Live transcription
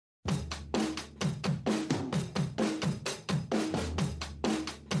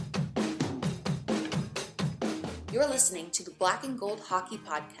You're listening to the Black and Gold Hockey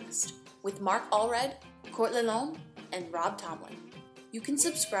Podcast with Mark Allred, Court Lalonde, and Rob Tomlin. You can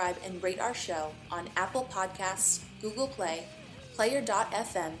subscribe and rate our show on Apple Podcasts, Google Play,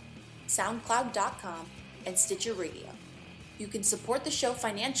 Player.fm, SoundCloud.com, and Stitcher Radio. You can support the show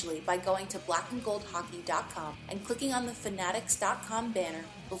financially by going to blackandgoldhockey.com and clicking on the Fanatics.com banner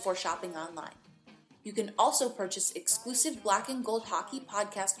before shopping online. You can also purchase exclusive Black and Gold Hockey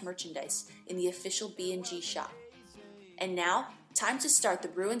Podcast merchandise in the official B&G shop. And now, time to start the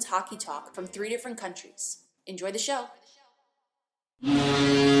Bruins hockey talk from 3 different countries. Enjoy the show.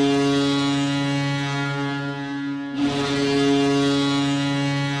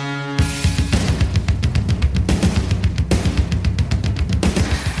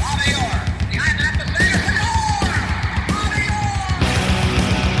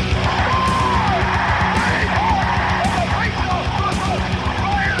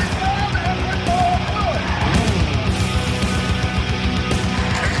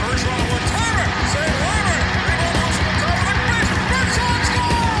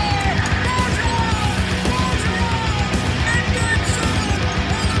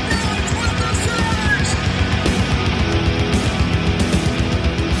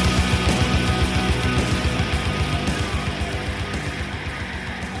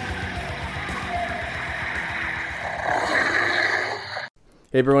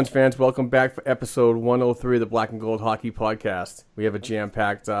 Hey Bruins fans, welcome back for episode 103 of the Black and Gold Hockey Podcast. We have a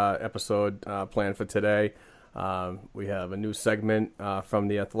jam-packed episode planned for today. We have a new segment from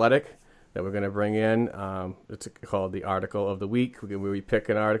The Athletic that we're going to bring in. It's called The Article of the Week, where we pick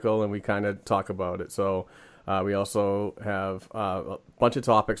an article and we kind of talk about it. So we also have a bunch of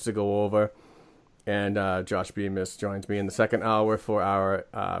topics to go over. And Josh Bemis joins me in the second hour for our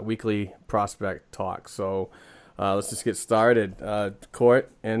weekly prospect talk. So let's just get started.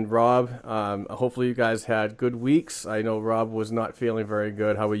 Court and Rob, hopefully you guys had good weeks. I know Rob was not feeling very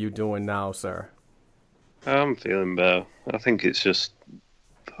good. How are you doing now, sir? I'm feeling better. I think it's just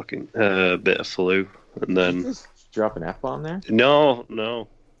fucking a bit of flu. And then... Did you just drop an F-bomb there? No.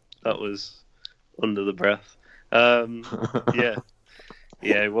 That was under the breath. Yeah,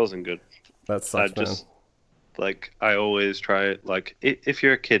 it wasn't good. That sucks, I always try it. Like, if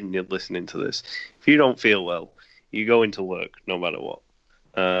you're a kid and you're listening to this, if you don't feel well, you go into work no matter what.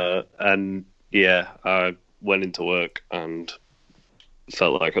 And yeah, I went into work and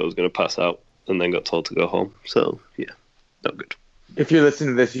felt like I was going to pass out and then got told to go home. So yeah, not good. If you're listening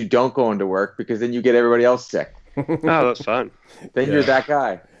to this, you don't go into work because then you get everybody else sick. Oh, that's fine. Then you're that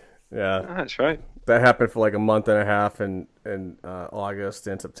guy. Yeah. That's right. That happened for like a month and a half in August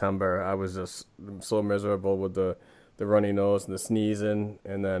and September. I was just so miserable with the runny nose and the sneezing,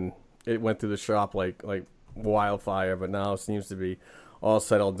 and then it went through the shop like wildfire, but now it seems to be all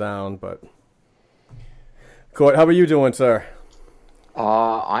settled down. But Court, how are you doing, sir?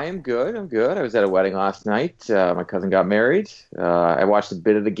 I am good. I was at a wedding last night. My cousin got married. I watched a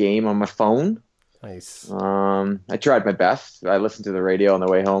bit of the game on my phone. Nice. I tried my best. I listened to the radio on the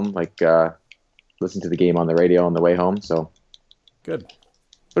way home, listened to the game on the radio on the way home. So good.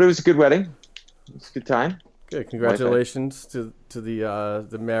 But it was a good wedding. It was a good time. Good. Congratulations to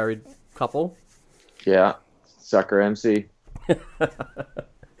the married couple. Yeah. Sucker MC.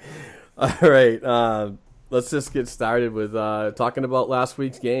 All right. Let's just get started with talking about last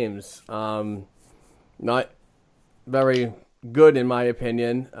week's games. Not very good, in my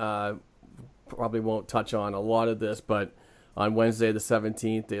opinion. Probably won't touch on a lot of this, but on Wednesday the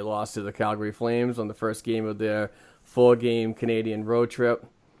 17th, they lost to the Calgary Flames on the first game of their 4-game Canadian road trip.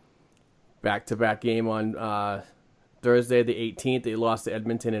 Back-to-back game on Thursday the 18th, they lost to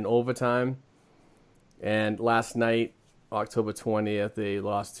Edmonton in overtime. And last night, October 20th, they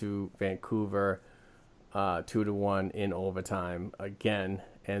lost to Vancouver 2-1 in overtime again.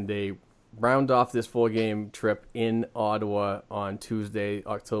 And they round off this 4-game trip in Ottawa on Tuesday,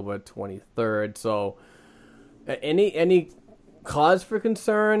 October 23rd. So any cause for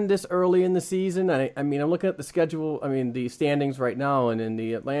concern this early in the season? I mean, I'm looking at the schedule, the standings right now, and in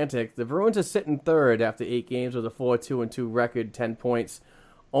the Atlantic, the Bruins are sitting third after 8 games with a 4-2-2 record, 10 points,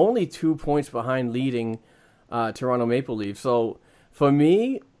 only 2 points behind leading Toronto Maple Leafs. So for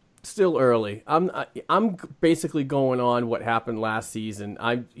me, still early. I'm basically going on what happened last season.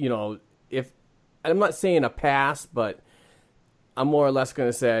 I'm not saying a pass, but I'm more or less going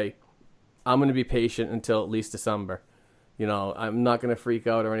to say I'm going to be patient until at least December. I'm not going to freak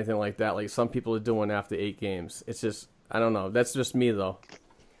out or anything like that, like some people are doing after 8 games. It's just, I don't know. That's just me, though.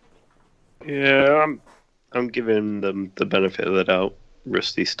 Yeah, I'm giving them the benefit of the doubt.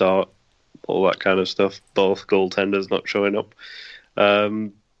 Rusty start, all that kind of stuff. Both goaltenders not showing up.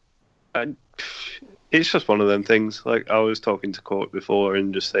 And it's just one of them things. Like I was talking to Court before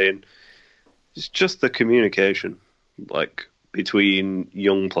and just saying, it's just the communication, like between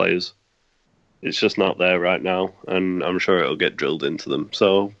young players. It's just not there right now, and I'm sure it'll get drilled into them.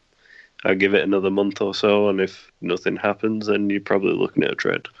 So I give it another month or so, and if nothing happens, then you're probably looking at a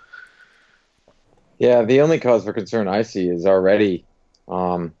trade. Yeah, the only cause for concern I see is already.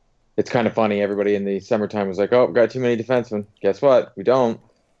 It's kind of funny. Everybody in the summertime was like, "Oh, we've got too many defensemen." Guess what? We don't.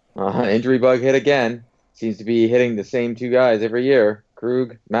 Injury bug hit again. Seems to be hitting the same two guys every year.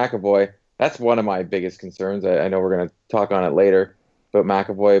 Krug, McAvoy. That's one of my biggest concerns. I know we're going to talk on it later about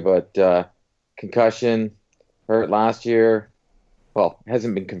McAvoy, but concussion, hurt last year. Well, it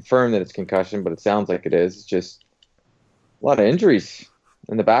hasn't been confirmed that it's concussion, but it sounds like it is. It's just a lot of injuries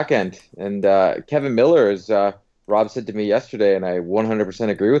in the back end. And Kevin Miller, as Rob said to me yesterday, and I 100%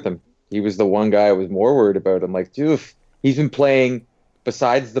 agree with him. He was the one guy I was more worried about. I'm like, dude, he's been playing,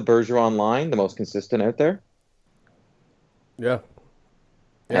 besides the Bergeron line, the most consistent out there. Yeah.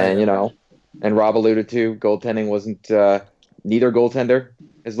 And, and Rob alluded to, goaltending wasn't, neither goaltender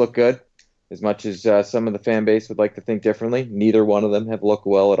has looked good. As much as some of the fan base would like to think differently, neither one of them have looked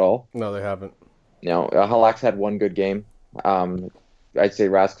well at all. No, they haven't. Halak's had one good game. I'd say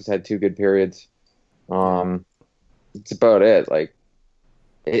Raska's had two good periods. It's about it. Like,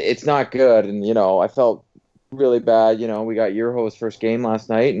 it's not good. And, I felt really bad. We got Urho's first game last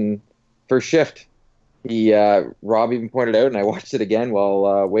night and first shift. Rob even pointed out, and I watched it again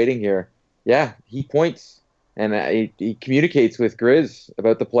while waiting here. Yeah, he points and he communicates with Grizz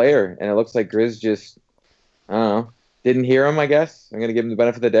about the player, and it looks like Grizz just, I don't know, didn't hear him, I guess. I'm going to give him the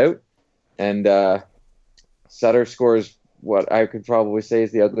benefit of the doubt. And Sutter scores what I could probably say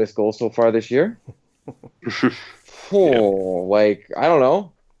is the ugliest goal so far this year. I don't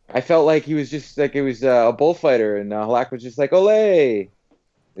know. I felt like he was just like it was a bullfighter, and Halak was just like, "Olay!"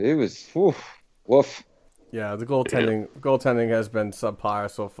 It was woof. Yeah, the goaltending has been subpar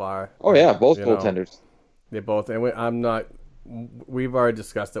so far. Oh yeah, both goaltenders. They both, and we've already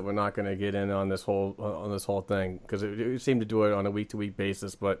discussed that we're not going to get in on this whole thing because it seemed to do it on a week-to-week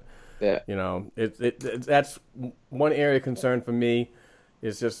basis. But yeah, that's one area of concern for me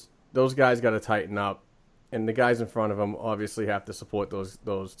is just those guys got to tighten up, and the guys in front of them obviously have to support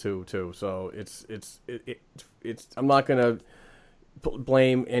those two too. So it's I'm not going to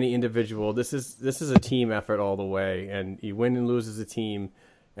blame any individual. This is a team effort all the way, and you win and lose as a team,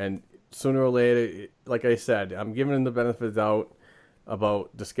 and sooner or later, like I said, I'm giving them the benefit of the doubt about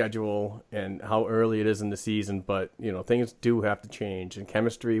the schedule and how early it is in the season, but things do have to change and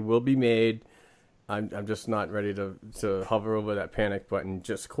chemistry will be made. I'm just not ready to hover over that panic button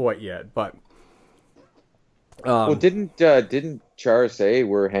just quite yet. But well, didn't Chara say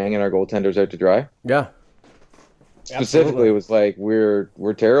we're hanging our goaltenders out to dry? Yeah. Specifically, absolutely. It was like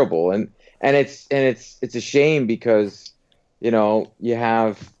we're terrible, and it's a shame because you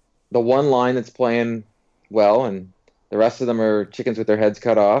have the one line that's playing well, and the rest of them are chickens with their heads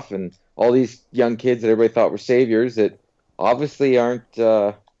cut off, and all these young kids that everybody thought were saviors that obviously aren't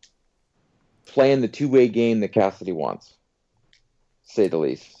playing the two-way game that Cassidy wants, to say the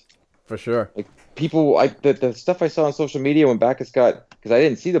least. For sure. Like people, the stuff I saw on social media when Backus because I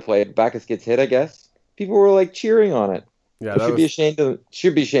didn't see the play, Backus gets hit, I guess. People were like cheering on it. Yeah, should be ashamed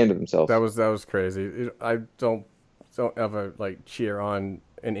of themselves. That was crazy. I don't ever like cheer on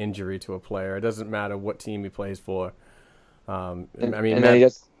an injury to a player. It doesn't matter what team he plays for. Then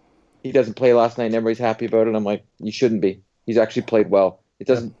he doesn't play last night, and everybody's happy about it. I'm like, you shouldn't be. He's actually played well. It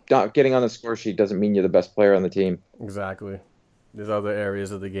doesn't not getting on the score sheet doesn't mean you're the best player on the team. Exactly. There's other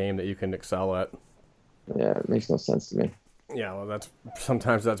areas of the game that you can excel at. Yeah, it makes no sense to me. Yeah, well,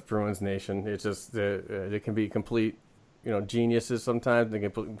 sometimes that's Bruins Nation. It's just they can be complete, geniuses sometimes. They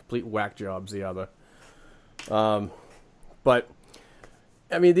can complete whack jobs the other. But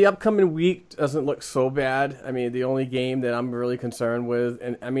I mean, the upcoming week doesn't look so bad. I mean, the only game that I'm really concerned with,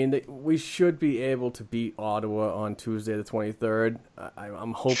 and I mean, we should be able to beat Ottawa on Tuesday the 23rd.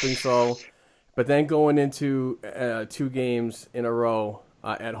 I'm hoping so. But then going into 2 games in a row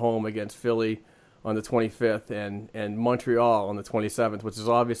at home against Philly on the 25th and Montreal on the 27th, which is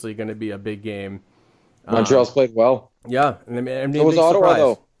obviously going to be a big game. Montreal's played well. Yeah. And so was Ottawa,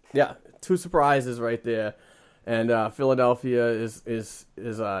 though. Yeah, 2 surprises right there. And Philadelphia is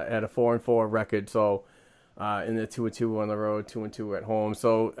at a 4-4 record, so in the 2-2 on the road, 2-2 at home.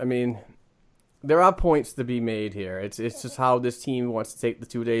 So I mean, there are points to be made here. It's just how this team wants to take the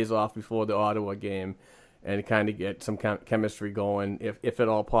 2 days off before the Ottawa game and kind of get some chemistry going, if at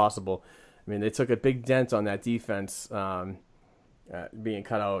all possible. I mean, they took a big dent on that defense, being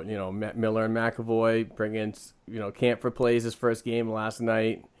cut out. Miller and McAvoy bring in. Camphor plays his first game last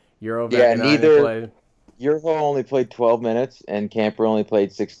night. Eurovet Yeah, and I neither. played. Urho only played 12 minutes, and Camper only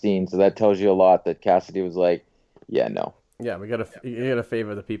played 16. So that tells you a lot. That Cassidy was like, "Yeah, no." Yeah, you gotta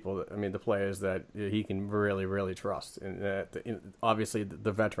favor the people. The players that he can really, really trust, and obviously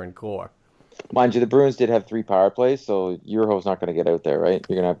the veteran core. Mind you, the Bruins did have 3 power plays, so Urho's not going to get out there, right?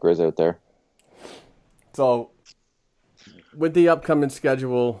 You're going to have Grizz out there. So, with the upcoming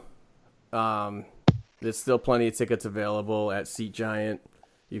schedule, there's still plenty of tickets available at Seat Giant.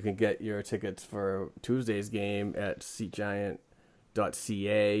 You can get your tickets for Tuesday's game at seatgiant.ca,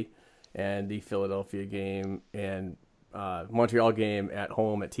 and the Philadelphia game and Montreal game at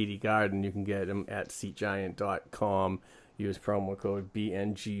home at TD Garden. You can get them at seatgiant.com. Use promo code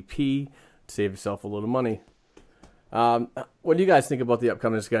BNGP. Save yourself a little money. What do you guys think about the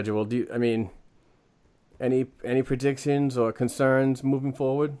upcoming schedule? Any predictions or concerns moving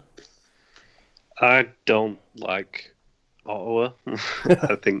forward? I don't like Ottawa.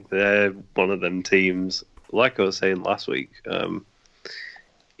 I think they're one of them teams. Like I was saying last week,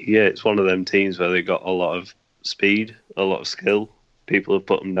 it's one of them teams where they got a lot of speed, a lot of skill. People have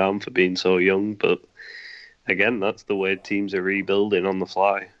put them down for being so young, but again, that's the way teams are rebuilding on the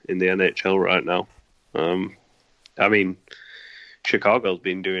fly in the NHL right now. Chicago's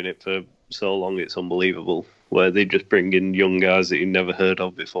been doing it for so long, it's unbelievable, where they just bring in young guys that you never heard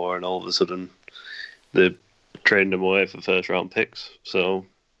of before, and all of a sudden they're trading them away for first-round picks. So,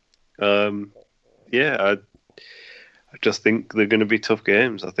 I just think they're going to be tough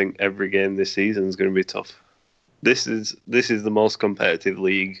games. I think every game this season is going to be tough. This is the most competitive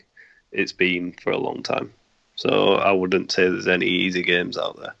league it's been for a long time. So I wouldn't say there's any easy games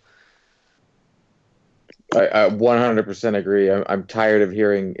out there. I 100% agree. I'm tired of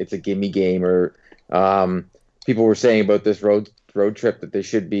hearing it's a gimme game, or people were saying about this road trip that they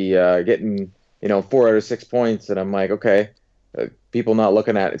should be getting 4 out of 6 points, and I'm like, okay, people not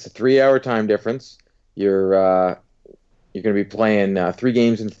looking at it's a 3-hour time difference. You're going to be playing 3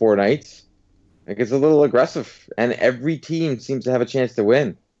 games in 4 nights. Like, it's a little aggressive, and every team seems to have a chance to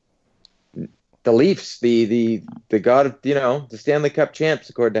win. The Leafs, the god of, the Stanley Cup champs,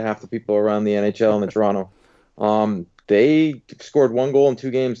 according to half the people around the NHL and the Toronto, they scored 1 goal in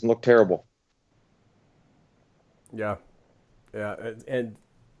 2 games and looked terrible. Yeah, and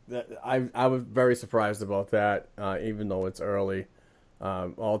I was very surprised about that, even though it's early.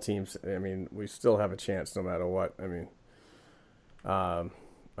 All teams, we still have a chance no matter what.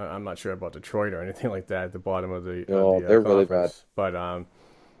 I'm not sure about Detroit or anything like that at the bottom of the. They're really bad. But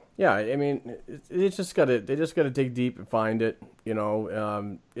they just gotta dig deep and find it.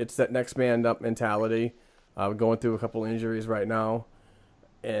 It's that next man up mentality. We're going through a couple injuries right now,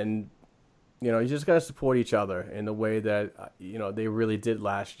 and you just gotta support each other in the way that they really did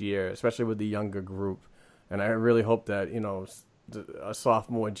last year, especially with the younger group. And I really hope that a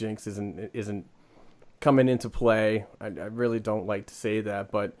sophomore jinx isn't coming into play. I really don't like to say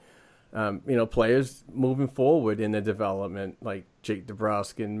that, but players moving forward in their development, like Jake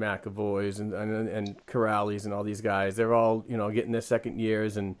DeBrusk and McAvoy's and Corrales and all these guys, they're all getting their second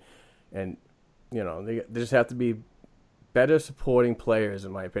years, and they just have to be better supporting players,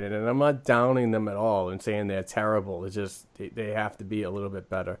 in my opinion. And I'm not downing them at all and saying they're terrible. It's just they have to be a little bit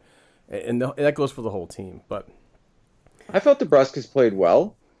better, and that goes for the whole team. But I felt DeBrusk has played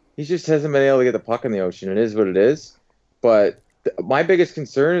well. He just hasn't been able to get the puck in the ocean. It is what it is. But my biggest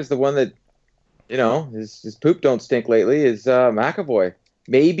concern is the one that, his poop don't stink lately, is McAvoy.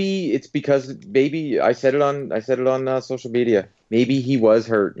 Maybe it's because I said it on social media. Maybe he was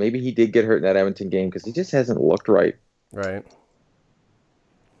hurt. Maybe he did get hurt in that Edmonton game because he just hasn't looked right. Right.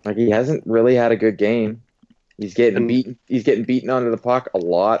 Like, he hasn't really had a good game. He's getting beaten. He's getting beaten onto the puck a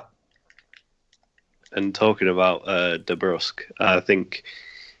lot. And talking about DeBrusk, I think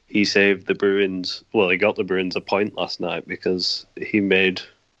he saved the Bruins. Well, he got the Bruins a point last night because he made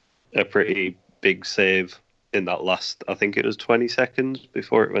a pretty big save in that last, I think it was 20 seconds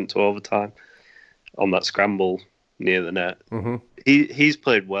before it went to overtime, on that scramble near the net. Mm-hmm. He's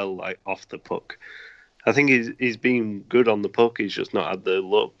played well, like, off the puck. I think he's been good on the puck. He's just not had the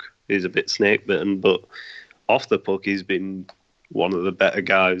look. He's a bit snake bitten, but off the puck, he's been one of the better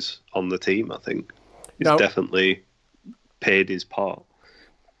guys on the team. I think he's definitely paid his part.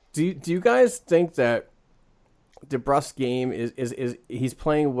 Do you guys think that DeBrusk's game is he's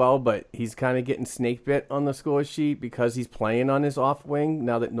playing well, but he's kind of getting snake bit on the score sheet because he's playing on his off wing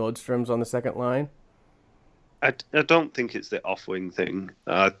now that Nordstrom's on the second line? I don't think it's the off wing thing.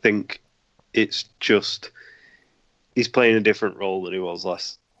 I think it's just he's playing a different role than he was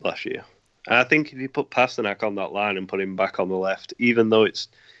last year. And I think if you put Pasternak on that line and put him back on the left, even though it's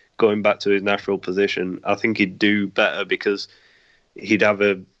going back to his natural position, I think he'd do better because he'd have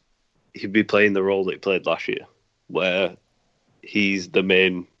a he'd be playing the role that he played last year, where he's the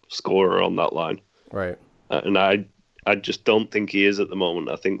main scorer on that line. Right. And I just don't think he is at the moment.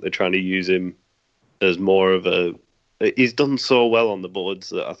 I think they're trying to use him as more of a... He's done so well on the boards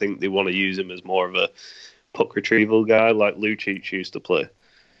that I think they want to use him as more of a puck retrieval guy like Lucic used to play.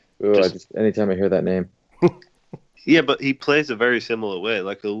 Ooh, anytime I hear that name. Yeah, but he plays a very similar way.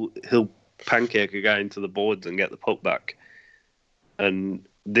 Like he'll pancake a guy into the boards and get the puck back. And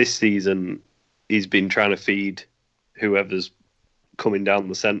this season, he's been trying to feed whoever's coming down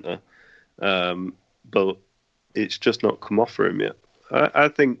the centre. But it's just not come off for him yet. I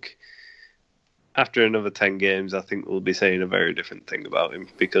think after another 10 games, I think we'll be saying a very different thing about him,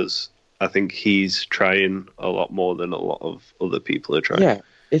 because I think he's trying a lot more than a lot of other people are trying. Yeah,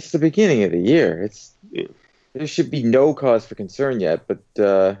 it's the beginning of the year. There should be no cause for concern yet, but,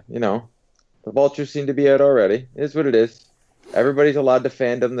 the vultures seem to be out already. It is what it is. Everybody's allowed to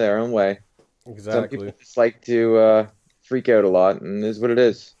fandom their own way. Exactly. Some people just like to freak out a lot, and it is what it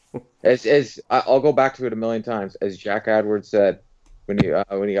is. As I'll go back to it a million times. As Jack Edwards said when he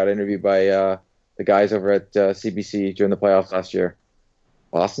got interviewed by the guys over at CBC during the playoffs last year,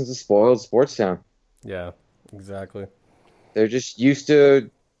 Boston's a spoiled sports town. Yeah, exactly. They're just used to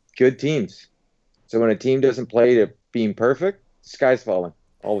good teams. So when a team doesn't play to being perfect, the sky's falling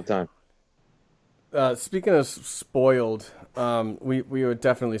all the time. Speaking of spoiled, we were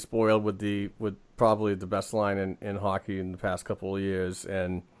definitely spoiled with probably the best line in hockey in the past couple of years,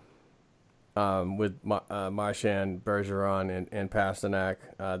 and with Marchand, Bergeron, and Pasternak,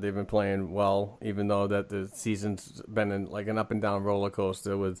 they've been playing well, even though that the season's been in like an up and down roller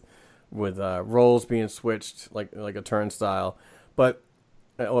coaster with roles being switched like a turnstile,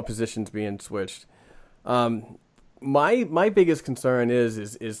 or positions being switched. My biggest concern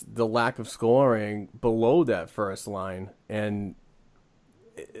is the lack of scoring below that first line, and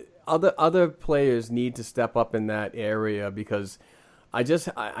other players need to step up in that area, because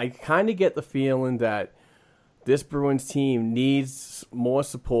I kind of get the feeling that this Bruins team needs more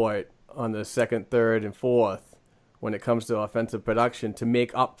support on the second, third, and fourth when it comes to offensive production to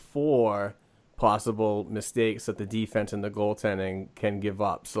make up for possible mistakes that the defense and the goaltending can give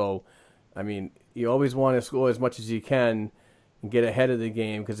up. So, I mean, you always want to score as much as you can and get ahead of the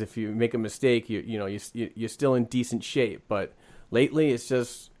game, because if you make a mistake, you're still in decent shape. But lately, it's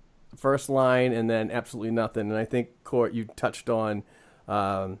just first line and then absolutely nothing. And I think, Court, you touched on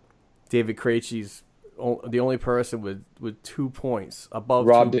David Krejci's the only person with 2 points above.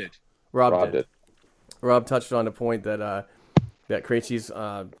 Rob did. Rob touched on the point that Krejci's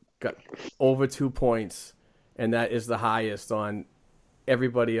got over 2 points, and that is the highest on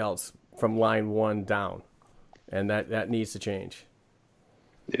everybody else from line one down, and that needs to change.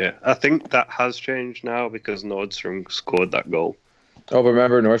 Yeah, I think that has changed now because Nordstrom scored that goal. Oh, but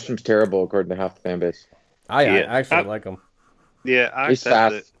remember, Nordstrom's terrible according to half the fan base. I actually like him. Yeah, He's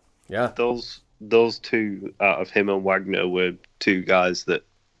fast. that. Yeah, those two out of him and Wagner were two guys that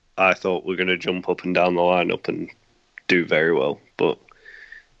I thought were going to jump up and down the lineup and do very well. But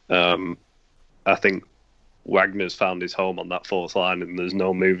I think Wagner's found his home on that fourth line, and there's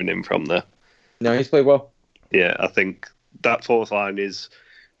no moving him from there. No, he's played well. Yeah, I think that fourth line is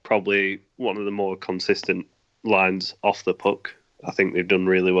probably one of the more consistent lines off the puck. I think they've done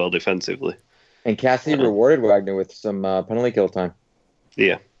really well defensively. And Cassidy rewarded Wagner with some penalty kill time.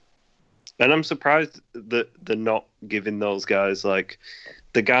 Yeah. And I'm surprised that they're not giving those guys, like,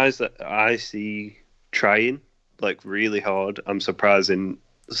 the guys that I see trying, like, really hard, I'm surprised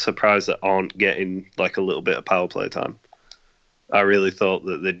that aren't getting, like, a little bit of power play time. I really thought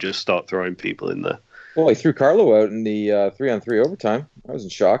that they'd just start throwing people in there. Well, he threw Carlo out in the 3-on-3 overtime. I was in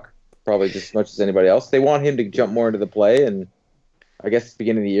shock, probably just as much as anybody else. They want him to jump more into the play, and I guess it's the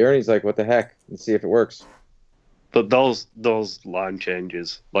beginning of the year, and he's like, what the heck? Let's see if it works. But those line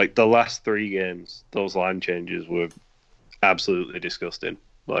changes, like the last 3 games, those line changes were absolutely disgusting.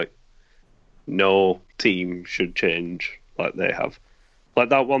 Like, no team should change like they have. Like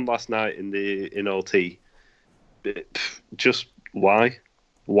that one last night in OT. Just why?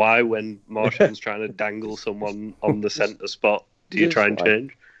 Why, when Marchand's trying to dangle someone on the centre spot, do you try and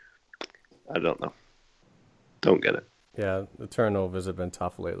change? I don't know. Don't get it. Yeah, the turnovers have been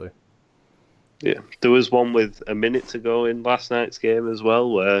tough lately. Yeah, there was one with a minute to go in last night's game as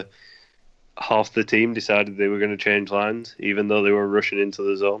well, where half the team decided they were going to change lines, even though they were rushing into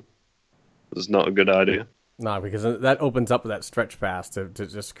the zone. It was not a good idea. No, because that opens up that stretch pass to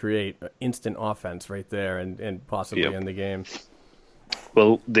just create instant offense right there and possibly end the game.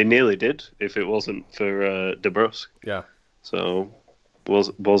 Well, they nearly did if it wasn't for DeBrusque. Yeah. So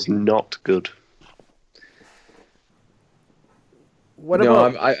was not good. What No,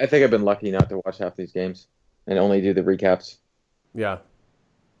 about? I think I've been lucky not to watch half these games and only do the recaps. Yeah.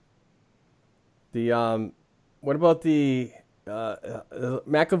 The what about the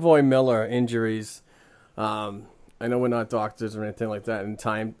McAvoy Miller injuries? I know we're not doctors or anything like that, and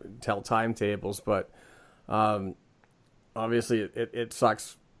tell timetables, but obviously it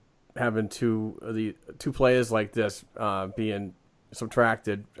sucks having two players like this being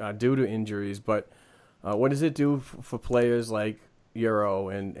subtracted due to injuries. But what does it do for players like Euro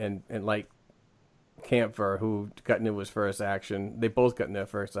and like Kampfer, who got into his first action? They both got in their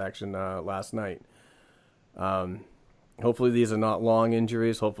first action last night. Hopefully these are not long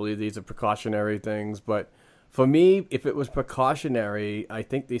injuries. Hopefully these are precautionary things. But for me, if it was precautionary, I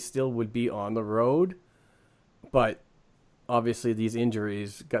think they still would be on the road. But obviously these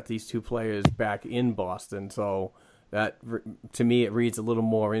injuries got these two players back in Boston. So that, to me, it reads a little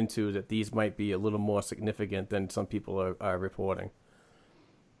more into that these might be a little more significant than some people are reporting.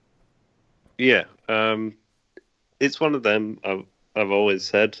 Yeah, it's one of them. I've always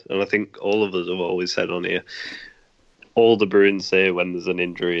said, and I think all of us have always said on here. All the Bruins say when there's an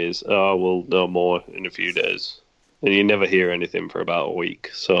injury is, "Oh, we'll know more in a few days," and you never hear anything for about a week.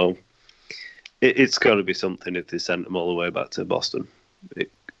 So it's got to be something if they sent them all the way back to Boston.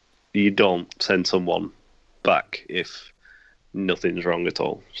 You don't send someone back if nothing's wrong at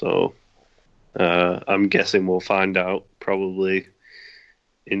all. So I'm guessing we'll find out probably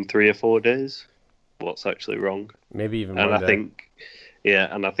in 3 or 4 days what's actually wrong. Maybe even and one I day.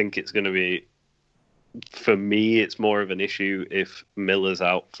 think it's going to be, for me, it's more of an issue if Miller's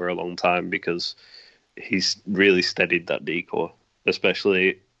out for a long time because he's really steadied that decor,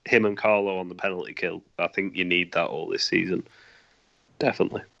 especially him and Carlo on the penalty kill. I think you need that all this season.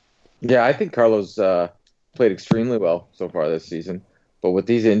 Definitely. Yeah, I think Carlos played extremely well so far this season. But with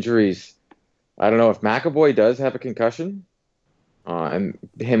these injuries, I don't know if McAvoy does have a concussion and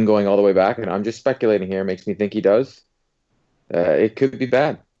him going all the way back, and I'm just speculating here, makes me think he does. It could be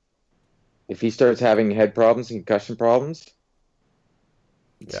bad. If he starts having head problems and concussion problems,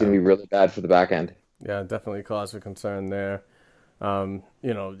 it's going to be really bad for the back end. Yeah, definitely cause for concern there.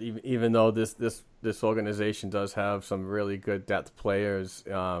 Even though this organization does have some really good depth players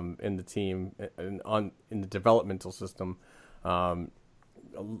in the team in the developmental system, a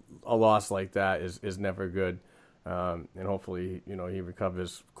loss like that is never good, and hopefully he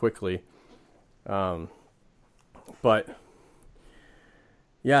recovers quickly. But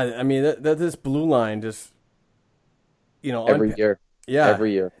yeah, I mean that this blue line just every year. Yeah,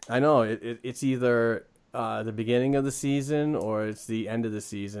 every year. I know it's either the beginning of the season or it's the end of the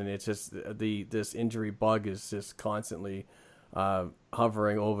season. It's just this injury bug is just constantly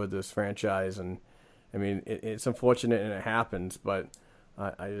hovering over this franchise, and I mean it's unfortunate and it happens, but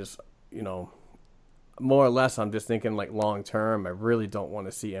I just more or less I'm just thinking like long term. I really don't want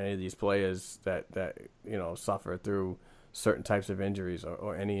to see any of these players that suffer through certain types of injuries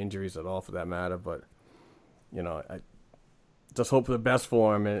or any injuries at all for that matter. But I just hope for the best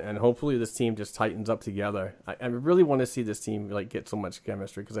for him, and hopefully this team just tightens up together. I really want to see this team get so much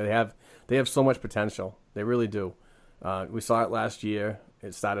chemistry because they have so much potential. They really do. We saw it last year.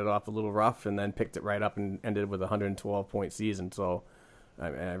 It started off a little rough and then picked it right up and ended with a 112-point season. So I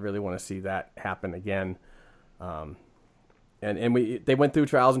really want to see that happen again. And they went through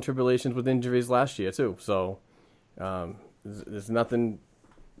trials and tribulations with injuries last year too. So there's nothing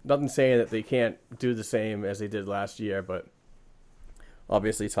saying that they can't do the same as they did last year, but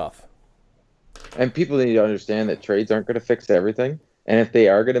obviously tough. And people need to understand that trades aren't going to fix everything. And if they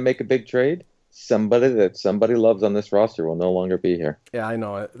are going to make a big trade, somebody that somebody loves on this roster will no longer be here. Yeah, I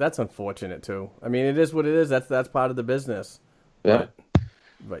know. That's unfortunate too. I mean, it is what it is. That's part of the business. Yeah.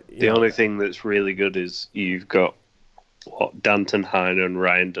 But the only thing that's really good is you've got Danton Heinen,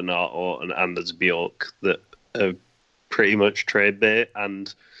 Ryan Donato, and Anders Bjork that are pretty much trade bait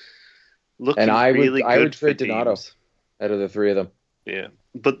and looking really good. I would trade Donato out of the three of them. Yeah,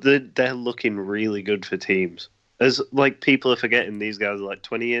 but they're looking really good for teams. As people are forgetting, these guys are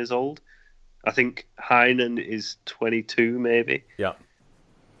 20 years old. I think Heinen is 22, maybe. Yeah.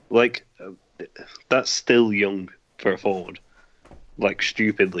 That's still young for a forward.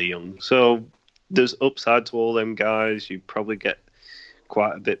 Stupidly young. So there's upside to all them guys. You probably get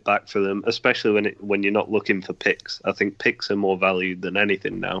quite a bit back for them, especially when you're not looking for picks. I think picks are more valued than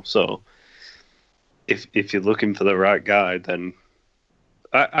anything now. So if you're looking for the right guy, then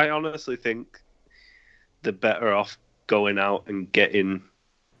I honestly think they're better off going out and getting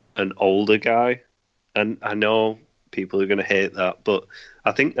an older guy. And I know people are going to hate that, but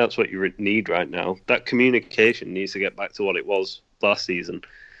I think that's what you need right now. That communication needs to get back to what it was last season.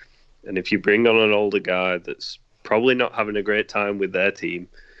 And if you bring on an older guy that's probably not having a great time with their team,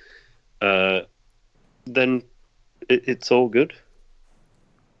 then it's all good.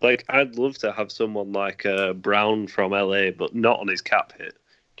 Like, I'd love to have someone like Brown from LA, but not on his cap hit.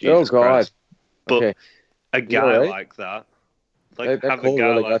 Jesus God. Christ. But Okay. a guy right? like that, like That have a cold guy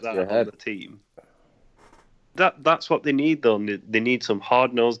really like got to that your on head. the team. That's what they need, though. They need some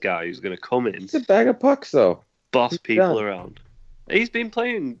hard-nosed guy who's going to come in, It's a bag of pucks, though. boss He's people done. around. He's been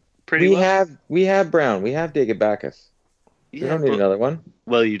playing pretty We well. have Brown. We have David Backus. We Yeah, don't need but, another one.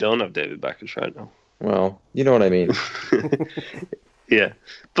 well, you don't have David Backus right now. Well, you know what I mean. Yeah,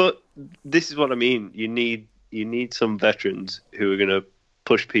 but this is what I mean. You need some veterans who are going to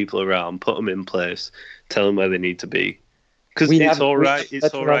push people around, put them in place, tell them where they need to be. Because it's all right.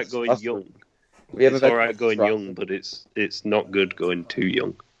 It's all right going young. It's all right going young, but it's not good going too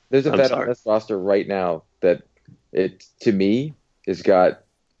young. There's a vet on this roster right now that it, to me, has got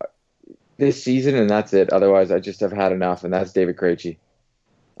this season, and that's it. Otherwise, I just have had enough, and that's David Krejci.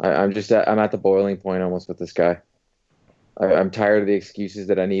 I'm at the boiling point almost with this guy. I'm tired of the excuses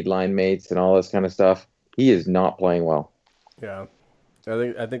that I need line mates and all this kind of stuff. He is not playing well. Yeah,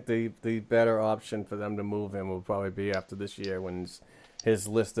 I think the better option for them to move him will probably be after this year when his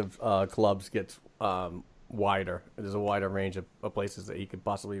list of clubs gets wider. There's a wider range of places that he could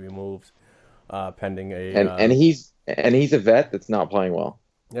possibly be moved, pending a and he's a vet that's not playing well.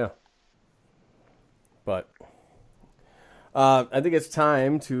 Yeah, but I think it's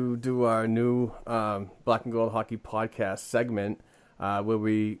time to do our new Black and Gold Hockey podcast segment, where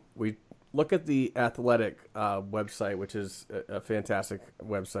we look at the Athletic website, which is a fantastic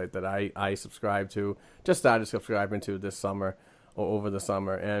website that I subscribe to. Just started subscribing to this summer or over the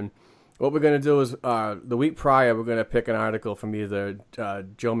summer. And what we're going to do is the week prior, we're going to pick an article from either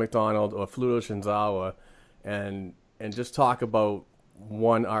Joe McDonald or Fluto Shinzawa and just talk about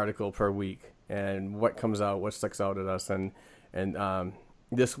one article per week and what comes out, what sticks out at us. And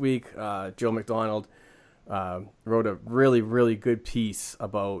this week, Joe McDonald wrote a really, really good piece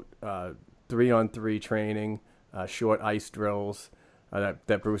about 3-on-3 training, short ice drills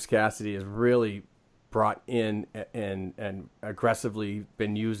that Bruce Cassidy has really brought in and aggressively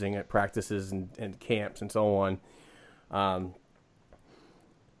been using at practices and camps and so on.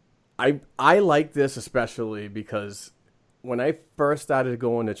 I like this especially because when I first started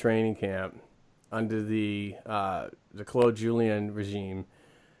going to training camp under the Claude Julien regime,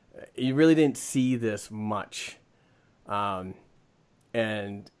 you really didn't see this much. And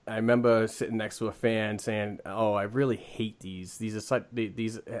I remember sitting next to a fan saying, "Oh, I really hate these. These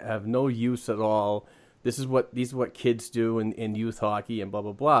have no use at all. These are what kids do in youth hockey and blah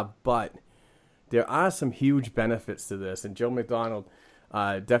blah blah." But there are some huge benefits to this, and Joe McDonald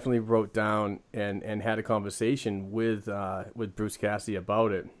definitely wrote down and had a conversation with Bruce Cassidy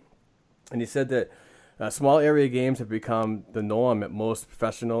about it. And he said that small area games have become the norm at most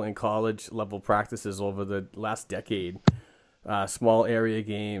professional and college level practices over the last decade. Small area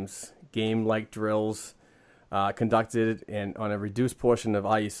games, game-like drills conducted on a reduced portion of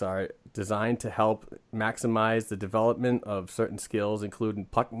ice are designed to help maximize the development of certain skills, including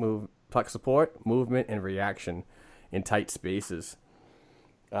puck support, movement, and reaction in tight spaces.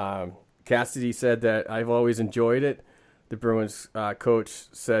 Cassidy said that I've always enjoyed it. The Bruins coach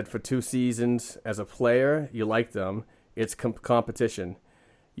said for 2 seasons, as a player, you like them. It's competition.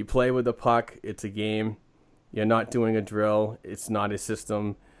 You play with the puck. It's a game. You're not doing a drill. It's not a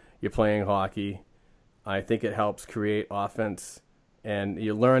system. You're playing hockey. I think it helps create offense. And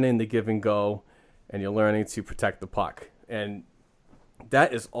you're learning the give and go, and you're learning to protect the puck. And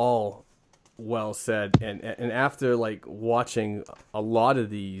that is all well said. And after like watching a lot of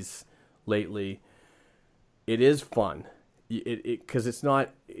these lately, it is fun. Because it's not,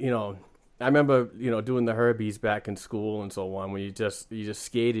 I remember, doing the Herbies back in school and so on, where you just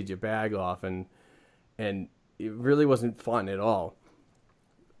skated your bag off and it really wasn't fun at all.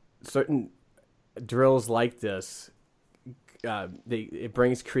 Certain drills like this, it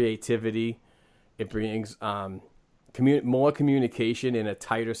brings creativity. It brings more communication in a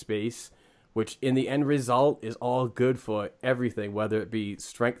tighter space, which in the end result is all good for everything, whether it be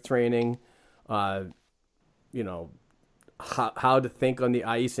strength training, how to think on the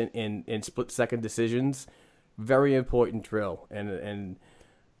ice and split-second decisions. Very important drill. And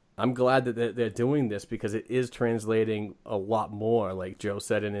I'm glad that they're doing this because it is translating a lot more, like Joe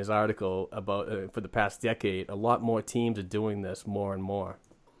said in his article about for the past decade. A lot more teams are doing this more and more.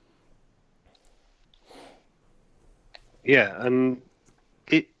 Yeah, and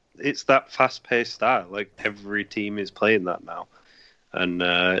it's that fast-paced style. Like, every team is playing that now. And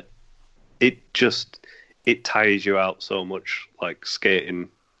it tires you out so much, like skating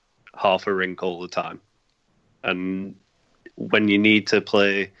half a rink all the time. And when you need to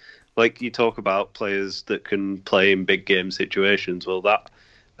play, like you talk about players that can play in big game situations, well, that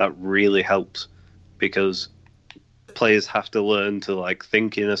really helps because players have to learn to like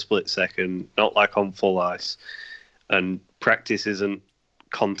think in a split second, not like on full ice. And practice isn't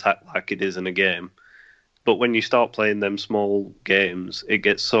contact like it is in a game. But when you start playing them small games, it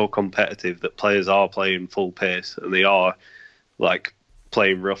gets so competitive that players are playing full pace and they are like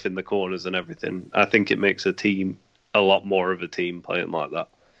playing rough in the corners and everything. I think it makes a team a lot more of a team playing like that.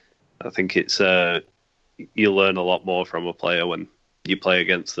 I think it's you learn a lot more from a player when you play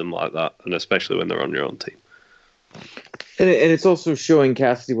against them like that, and especially when they're on your own team. And it's also showing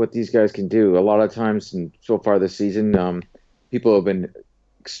Cassidy what these guys can do. A lot of times, and so far this season, people have been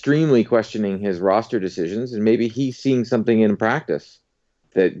extremely questioning his roster decisions, and maybe he's seeing something in practice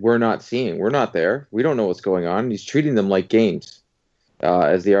that we're not seeing. We're not there. We don't know what's going on. He's treating them like games,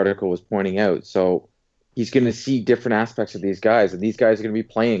 as the article was pointing out. So he's going to see different aspects of these guys, and these guys are going to be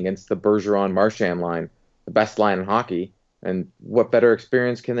playing against the Bergeron-Marchand line, the best line in hockey. And what better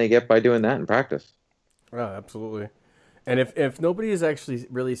experience can they get by doing that in practice? Oh, absolutely. And if nobody has actually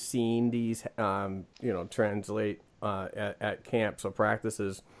really seen these, translate at camps or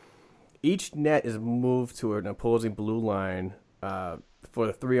practices, each net is moved to an opposing blue line for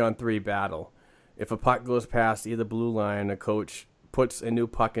the 3-on-3 battle. If a puck goes past either blue line, a coach puts a new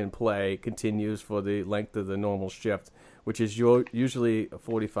puck in play, continues for the length of the normal shift, which is usually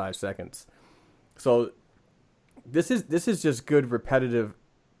 45 seconds. So this is just good repetitive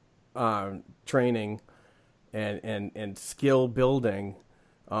training and skill building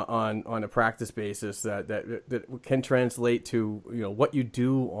on a practice basis that can translate to what you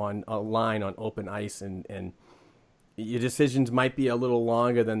do on a line on open ice, and your decisions might be a little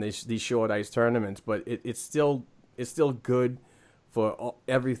longer than these short ice tournaments, but it's still good for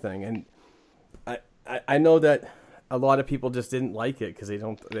everything. And I know that a lot of people just didn't like it because they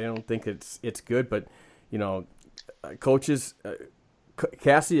don't think it's good, but coaches.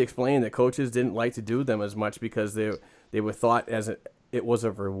 Cassie explained that coaches didn't like to do them as much because they were thought it was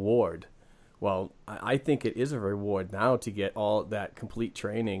a reward. Well, I think it is a reward now to get all that complete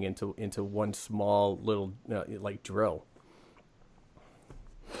training into one small little like drill.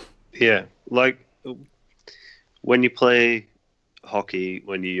 Yeah, like when you play hockey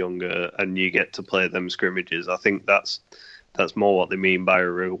when you're younger and you get to play them scrimmages, I think that's more what they mean by a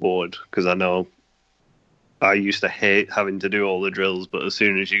reward, because I know I used to hate having to do all the drills, but as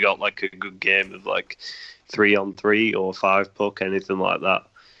soon as you got like a good game of like 3-on-3 or 5-puck, anything like that,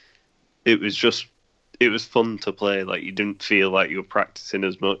 it was fun to play. Like you didn't feel like you were practicing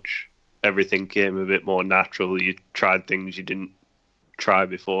as much. Everything came a bit more natural. You tried things you didn't try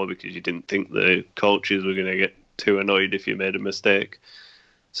before because you didn't think the coaches were going to get too annoyed if you made a mistake.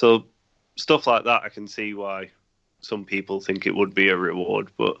 So stuff like that, I can see why some people think it would be a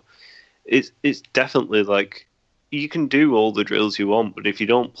reward, but it's definitely like you can do all the drills you want, but if you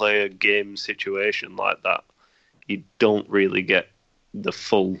don't play a game situation like that, you don't really get the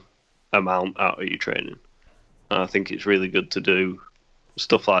full amount out of your training. And I think it's really good to do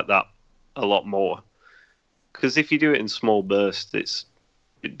stuff like that a lot more, because if you do it in small bursts,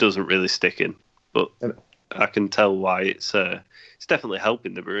 it doesn't really stick in. But I can tell why it's definitely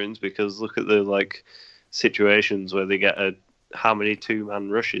helping the Bruins, because look at the like situations where they get how many 2-man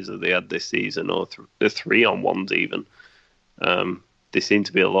rushes have they had this season, or the 3-on-1s even. They seem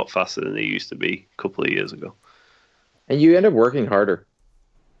to be a lot faster than they used to be a couple of years ago. And you end up working harder.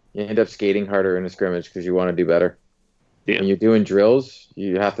 You end up skating harder in a scrimmage because you want to do better. Yeah. When you're doing drills,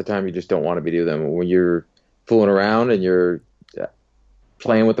 half the time you just don't want to be doing them. When you're fooling around and you're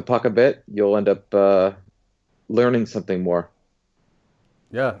playing with the puck a bit, you'll end up learning something more.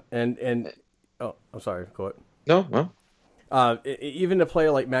 Yeah, and oh, I'm sorry, go ahead. No, well. Even a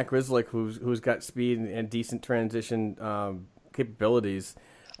player like Matt Grzelcyk, who's got speed and decent transition capabilities,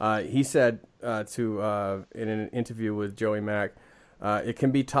 he said in an interview with Joey Mack, it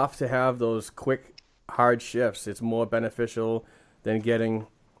can be tough to have those quick, hard shifts. It's more beneficial than getting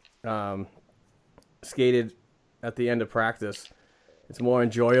skated at the end of practice. It's more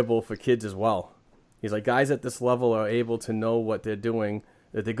enjoyable for kids as well. He's like, guys at this level are able to know what they're doing,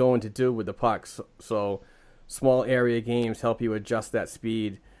 that they're going to do with the pucks. So small area games help you adjust that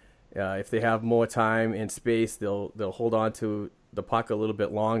speed. If they have more time and space, they'll hold on to the puck a little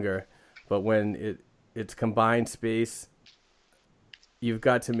bit longer. But when it's combined space, you've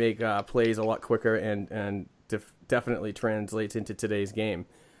got to make plays a lot quicker, and definitely translates into today's game.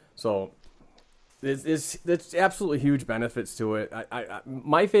 So there's absolutely huge benefits to it.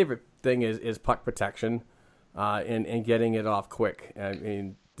 My favorite thing is puck protection and getting it off quick. I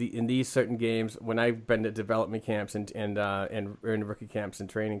mean, in these certain games, when I've been to development camps and in rookie camps and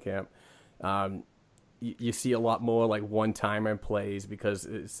training camp, you see a lot more like one-timer plays because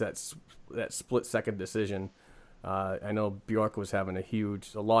it's that split-second decision. I know Bjork was having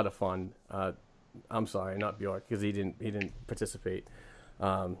a lot of fun. I'm sorry, not Bjork, because he didn't participate.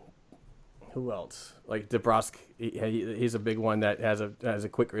 Who else? Like DeBrusque, he's a big one that has a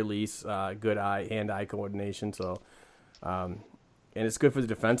quick release, good hand-eye coordination. So, and it's good for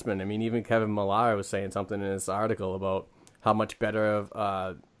the defenseman. I mean, even Kevin Millar was saying something in this article about how much better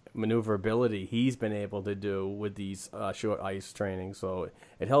of maneuverability he's been able to do with these short ice training. So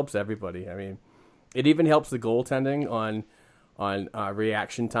it helps everybody. I mean, it even helps the goaltending on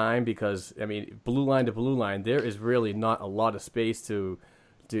reaction time because, I mean, blue line to blue line, there is really not a lot of space to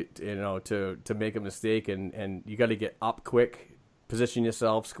make a mistake, and you got to get up quick, position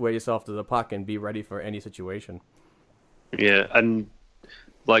yourself, square yourself to the puck, and be ready for any situation. Yeah, and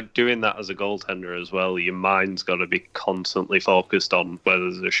like doing that as a goaltender as well, your mind's got to be constantly focused on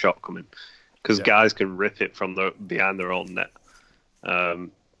whether there's a shot coming, because guys can rip it from behind their own net.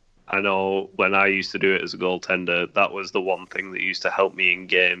 I know when I used to do it as a goaltender, that was the one thing that used to help me in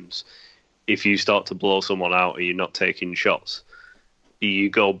games. If you start to blow someone out or you're not taking shots, you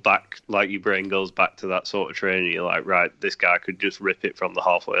go back, like your brain goes back to that sort of training. You're like, right, this guy could just rip it from the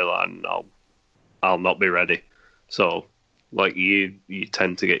halfway line. I'll not be ready. So, like you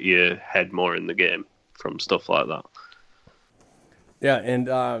tend to get your head more in the game from stuff like that. Yeah,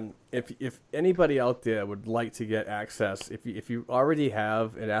 and if anybody out there would like to get access, if you already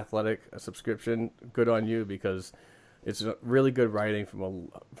have an Athletic subscription, good on you, because it's really good writing from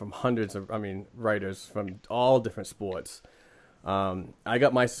hundreds of writers from all different sports. I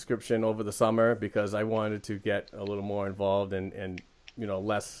got my subscription over the summer because I wanted to get a little more involved and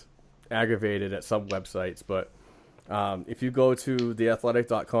less aggravated at some websites. But if you go to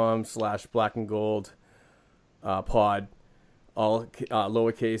theathletic.com/blackandgold pod, all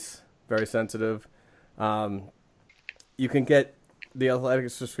lowercase, very sensitive, you can get the Athletic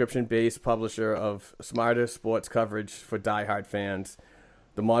subscription-based publisher of smarter sports coverage for diehard fans.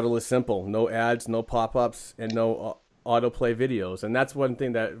 The model is simple: no ads, no pop-ups, and no autoplay videos. And that's one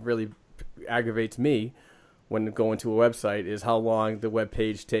thing that really aggravates me when going to a website, is how long the web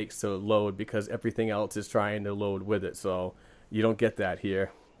page takes to load, because everything else is trying to load with it. So you don't get that here.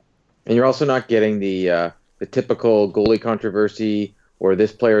 And you're also not getting the typical goalie controversy or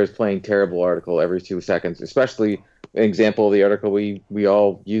this player is playing terrible article every 2 seconds. Especially an example of the article we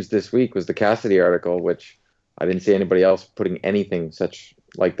all used this week was the Cassidy article, which I didn't see anybody else putting anything such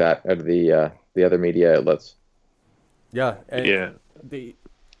like that out of the other media outlets. Yeah. And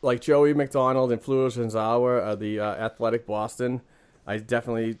like Joey McDonald and Fleur Shinzawa are the Athletic Boston. I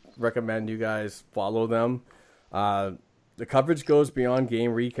definitely recommend you guys follow them. The coverage goes beyond game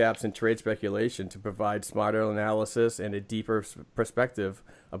recaps and trade speculation to provide smarter analysis and a deeper perspective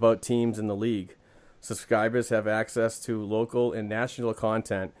about teams in the league. Subscribers have access to local and national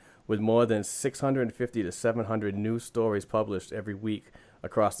content with more than 650 to 700 news stories published every week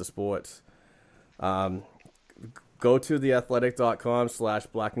across the sports. Go to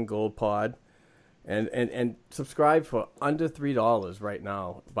theathletic.com/blackandgoldpod and subscribe for under $3 right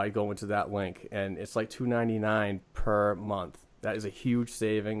now by going to that link. And it's like $2.99 per month. That is a huge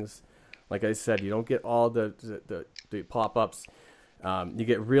savings. Like I said, you don't get all the pop-ups. You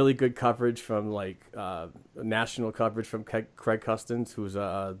get really good coverage from national coverage from Craig Custance, who's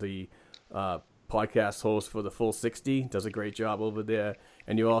the podcast host for the Full 60, does a great job over there.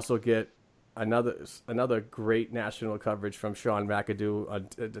 And you also get another great national coverage from Sean McAdoo on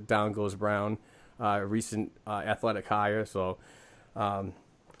Down Goes Brown, recent Athletic hire. So,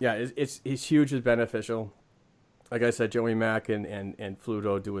 it's hugely beneficial. Like I said, Joey Mack and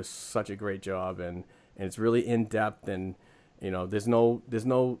Fluto do such a great job, and it's really in depth, and there's no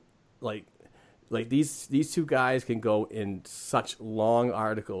like these two guys can go in such long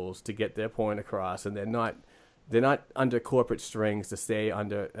articles to get their point across, and they're not under corporate strings to stay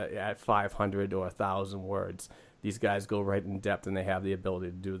under at 500 or 1,000 words. These guys go right in depth, and they have the ability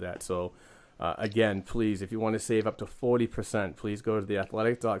to do that. So, again, please, if you want to save up to 40%, please go to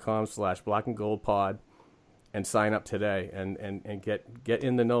theathletic.com/blackandgoldpod and sign up today and get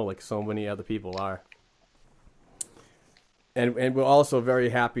in the know like so many other people are. And we're also very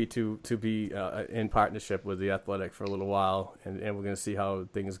happy to be in partnership with The Athletic for a little while, and we're going to see how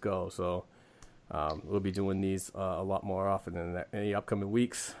things go. So we'll be doing these a lot more often in the upcoming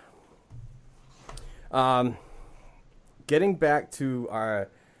weeks. Getting back to our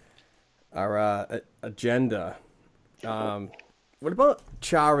agenda, what about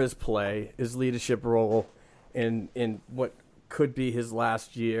Chara's play, his leadership role in what could be his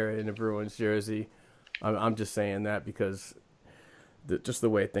last year in a Bruins jersey. I'm just saying that because just the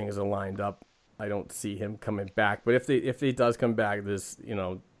way things are lined up, I don't see him coming back. But if he does come back,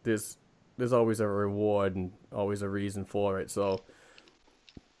 there's always a reward and always a reason for it. So,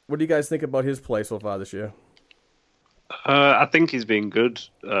 what do you guys think about his play so far this year? I think he's been good.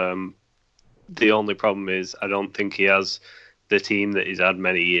 The only problem is I don't think he has the team that he's had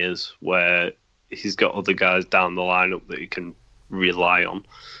many years where he's got other guys down the lineup that he can rely on.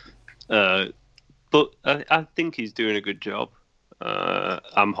 But I think he's doing a good job.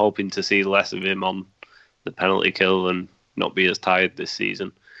 I'm hoping to see less of him on the penalty kill and not be as tired this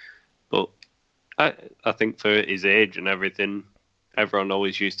season. But I think for his age and everything, everyone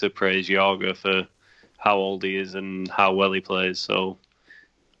always used to praise Yager for how old he is and how well he plays. So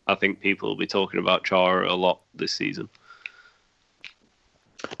I think people will be talking about Chara a lot this season.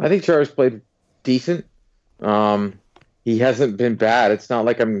 I think Chara's played decent. He hasn't been bad. It's not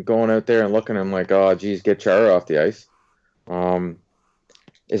like I'm going out there and looking at him like, oh, geez, get Chara off the ice.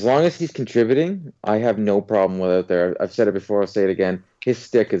 As long as he's contributing, I have no problem with out there. I've said it before, I'll say it again. His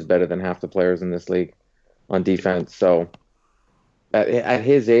stick is better than half the players in this league on defense. So at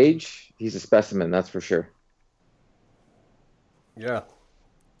his age, he's a specimen, that's for sure. Yeah.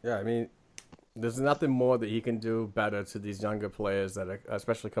 Yeah, I mean, there's nothing more that he can do better to these younger players that are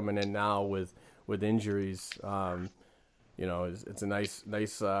especially coming in now with injuries. It's a nice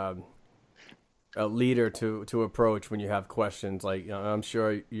a leader to approach when you have questions. Like, I'm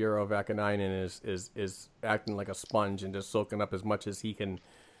sure Euro Vakanainen is acting like a sponge and just soaking up as much as he can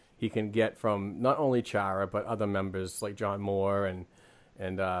get from not only Chara but other members like John Moore and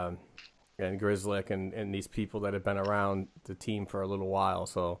Grizzlick and these people that have been around the team for a little while.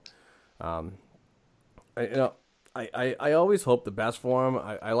 So, I always hope the best for him.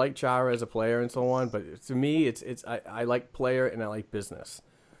 I like Chara as a player and so on, but to me, I like player and I like business.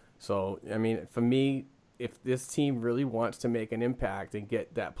 So, I mean, for me, if this team really wants to make an impact and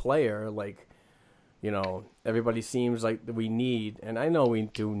get that player, like, everybody seems like we need, and I know we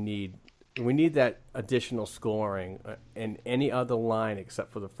do need, we need that additional scoring in any other line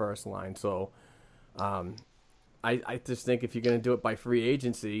except for the first line. So, I just think if you're going to do it by free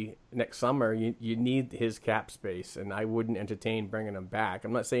agency next summer, you need his cap space, and I wouldn't entertain bringing him back.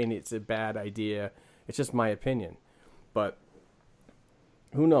 I'm not saying it's a bad idea. It's just my opinion. But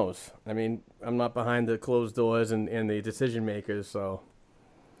who knows? I mean, I'm not behind the closed doors and the decision makers, so.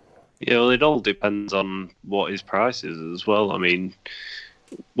 Yeah, well, it all depends on what his price is as well. I mean,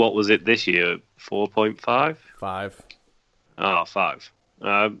 what was it this year? 4.5? 5. Oh, 5.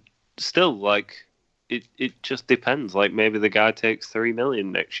 Still, like, it just depends. Like, maybe the guy takes $3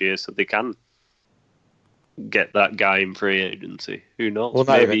 million next year, so they can get that guy in free agency. Who knows? Well,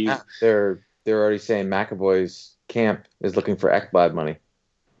 not even that. They're already saying McAvoy's camp is looking for Ekblad money.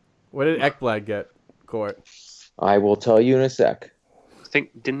 What did Ekblad get, Court? I will tell you in a sec. I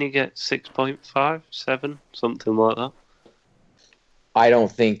think, didn't he get 6.5, 7, something like that? I don't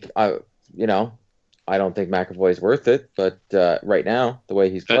think McAvoy's worth it, but right now, the way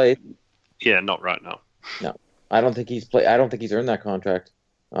he's played. Yeah, not right now. No. I don't think he's earned that contract.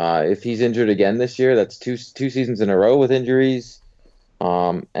 If he's injured again this year, that's two seasons in a row with injuries.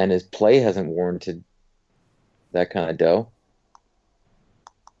 And his play hasn't warranted that kind of dough.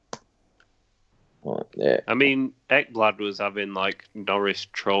 Well, yeah. I mean, Ekblad was having like Norris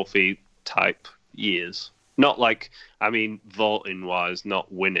Trophy type years. Not like, I mean, voting wise,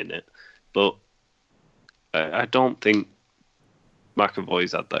 not winning it, but I don't think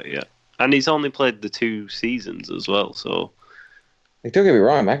McAvoy's had that yet. And he's only played the 2 seasons as well, so. Like, don't get me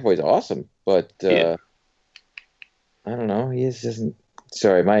wrong, McAvoy's awesome, but Yeah. I don't know. He is just.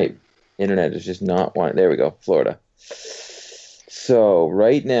 Sorry, my internet is just not wanting. There we go, Florida. So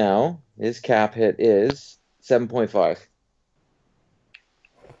right now, his cap hit is 7.5.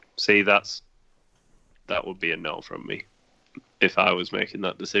 See, that would be a no from me if I was making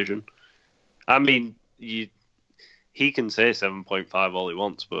that decision. I mean, he can say 7.5 all he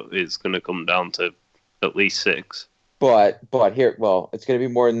wants, but it's going to come down to at least 6. But here, well, it's going to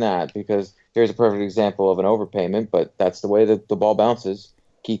be more than that because here's a perfect example of an overpayment, but that's the way that the ball bounces.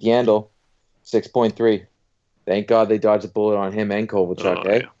 Keith Yandel, 6.3. Thank God they dodged a bullet on him and Kovalchuk,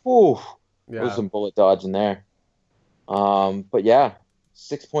 eh? Yeah. Ooh, Yeah. there's some bullet dodging there. But yeah,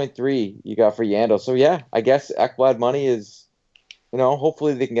 6.3 you got for Yandel. So yeah, I guess Ekblad money is,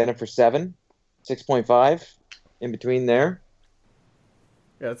 hopefully they can get him for 7, 6.5 in between there.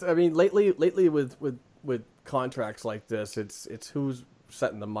 Yeah, I mean, lately with contracts like this, it's who's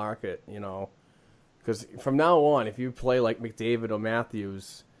setting the market, because from now on, if you play like McDavid or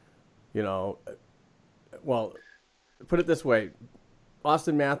Matthews, well, put it this way: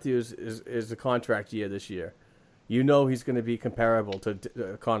 Austin Matthews is a contract year this year. You know he's going to be comparable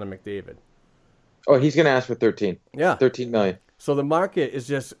to Connor McDavid. Oh, he's going to ask for 13. Yeah, 13 million. So the market is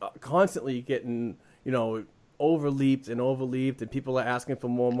just constantly getting, overleaped, and people are asking for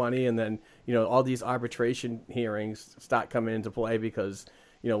more money, and then, all these arbitration hearings start coming into play because,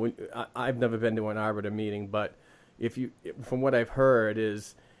 I've never been to an arbiter meeting, but from what I've heard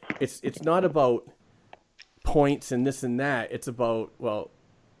is it's not about points and this and that. It's about, well,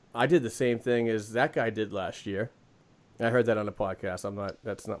 I did the same thing as that guy did last year. I heard that on a podcast.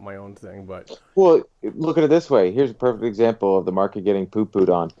 That's not my own thing, but well, look at it this way. Here's a perfect example of the market getting poo-pooed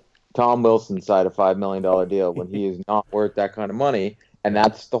on. Tom Wilson signed a $5 million deal when he is not worth that kind of money, and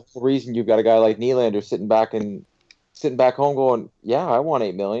that's the whole reason you've got a guy like Nylander sitting back home going, "Yeah, I want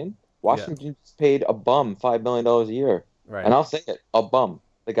 $8 million." Washington just paid a bum $5 million a year, right? And I'll say it, a bum.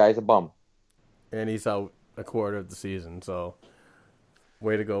 The guy's a bum, and he's out a quarter of the season. So,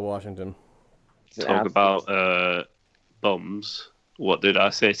 way to go, Washington. Talk about bums. What did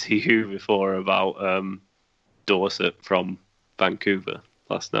I say to you before about Dorsett from Vancouver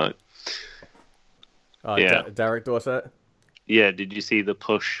last night? Derek Dorsett? Yeah, did you see the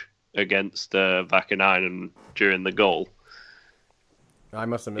push against Vakanainen during the goal? I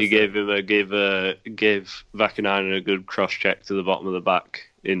must have missed He gave Vakanainen a good cross check to the bottom of the back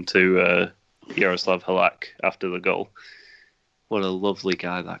into Yaroslav Halak after the goal. What a lovely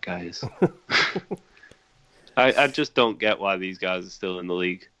guy that guy is. I just don't get why these guys are still in the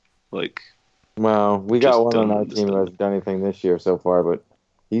league. Well, we got one on our team who hasn't done anything this year so far, but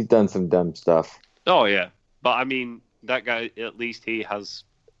he's done some dumb stuff. Oh, yeah. But, I mean, that guy, at least he has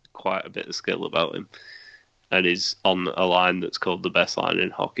quite a bit of skill about him. And is on a line that's called the best line in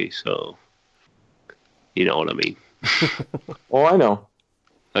hockey, so you know what I mean. Oh, I know.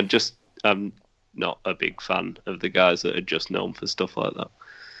 I'm not a big fan of the guys that are just known for stuff like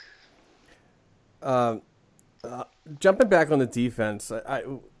that. Jumping back on the defense, I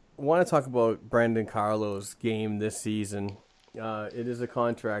want to talk about Brandon Carlo's game this season. It is a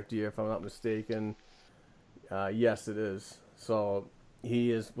contract year, if I'm not mistaken. Yes, it is. So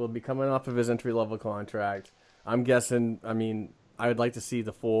will be coming off of his entry-level contract. I'm guessing, I would like to see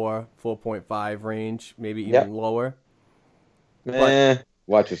the 4.5 range, maybe even lower.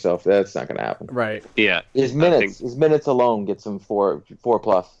 Watch yourself. That's not going to happen. Right. Yeah. His minutes alone gets him 4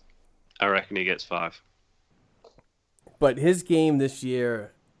 plus. I reckon he gets 5. But his game this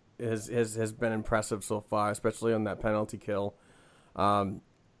year has been impressive so far, especially on that penalty kill.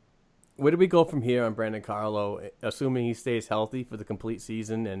 Where do we go from here on Brandon Carlo, assuming he stays healthy for the complete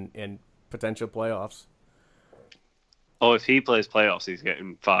season and potential playoffs? Oh, if he plays playoffs, he's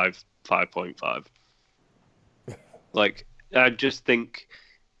getting 5.5. I just think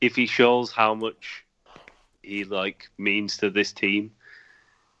if he shows how much he means to this team,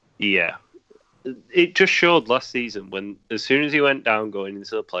 yeah. It just showed last season when, as soon as he went down going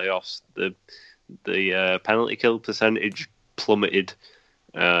into the playoffs, the penalty kill percentage plummeted.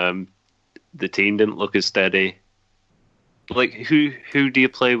 The team didn't look as steady. Who do you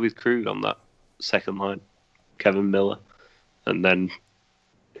play with Krug on that second line? Kevin Miller, and then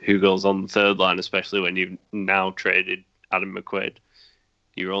who goes on the third line? Especially when you've now traded Adam McQuaid,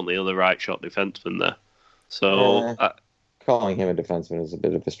 your only other right shot defenseman there. So calling him a defenseman is a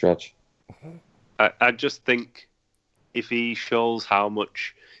bit of a stretch. I just think if he shows how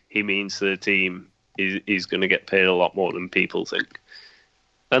much he means to the team, he's going to get paid a lot more than people think.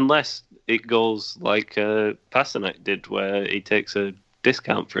 Unless it goes like Pasternak did, where he takes a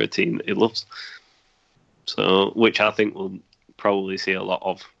discount for a team that he loves. So, which I think we'll probably see a lot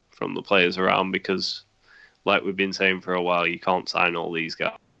of from the players around, because, like we've been saying for a while, you can't sign all these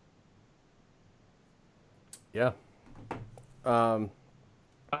guys. Yeah. 5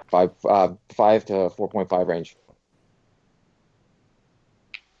 to 4.5 range.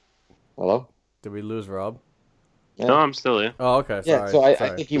 Hello? Did we lose Rob? Yeah. No, I'm still here. Oh, okay. Yeah, Sorry.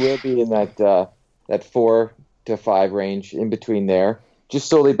 I think he will be in that 4 to 5 range, in between there, just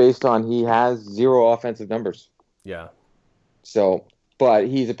solely based on he has 0 offensive numbers. Yeah. So, but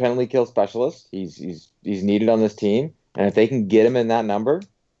he's a penalty kill specialist. He's needed on this team, and if they can get him in that number,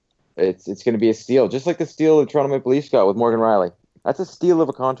 it's going to be a steal, just like the steal the Toronto Maple Leafs got with Morgan Riley. That's a steal of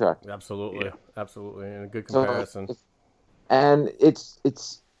a contract. Absolutely, absolutely, and a good comparison. So, and it's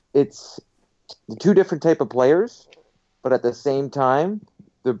the two different type of players, but at the same time,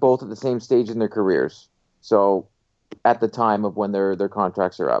 they're both at the same stage in their careers. So, at the time of when their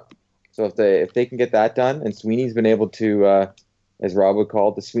contracts are up. So if they can get that done, and Sweeney's been able to, as Rob would call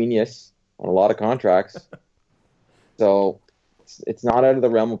it, the Sweeneyus on a lot of contracts. So it's not out of the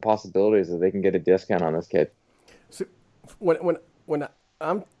realm of possibilities that they can get a discount on this kid. when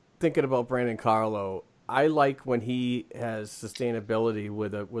I'm thinking about Brandon Carlo, I like when he has sustainability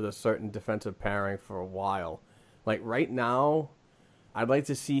with a certain defensive pairing for a while. Like right now, I'd like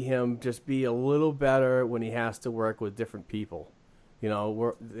to see him just be a little better when he has to work with different people. You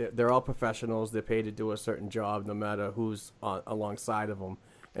know, they're all professionals. They're paid to do a certain job, no matter who's alongside of them.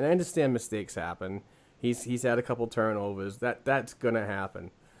 And I understand mistakes happen. He's had a couple turnovers. That's gonna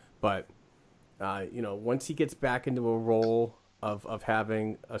happen, but you know, once he gets back into a role of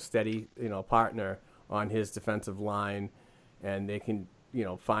having a steady, you know, partner on his defensive line, and they can, you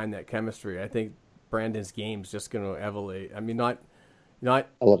know, find that chemistry, I think Brandon's game's just going to elevate. I mean, not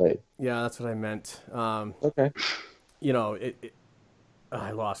elevate. Yeah, that's what I meant. Okay. You know,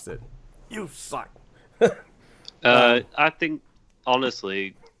 I lost it. You suck. I think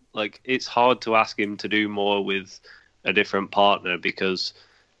honestly, like, it's hard to ask him to do more with a different partner because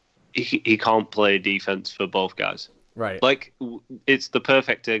he can't play defense for both guys. Right. Like, it's the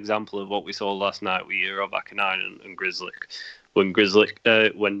perfect example of what we saw last night with Euro Vakanainen and Grizzlick. When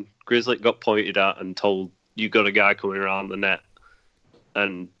Grizzlick got pointed at and told, you got a guy coming around the net,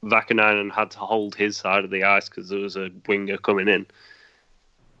 and Vakanainen had to hold his side of the ice because there was a winger coming in.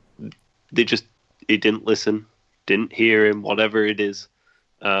 He didn't listen, didn't hear him, whatever it is,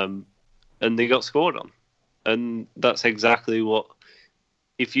 and they got scored on. And that's exactly what,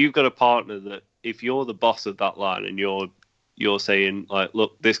 if you've got a partner that, if you're the boss of that line and you're saying, like,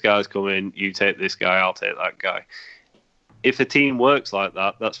 look, this guy's coming, you take this guy, I'll take that guy. If a team works like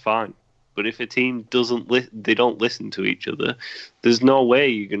that, that's fine. But if a team they don't listen to each other, there's no way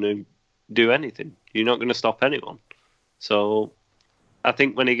you're going to do anything. You're not going to stop anyone. So I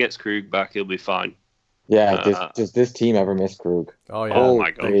think when he gets Krug back, he'll be fine. Yeah, does this team ever miss Krug? Oh yeah. Oh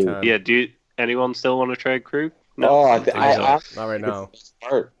my god. Time. Yeah. Anyone still want to trade Krug? No. Oh, Not right now.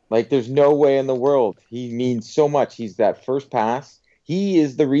 Like, there's no way in the world. He means so much. He's that first pass. He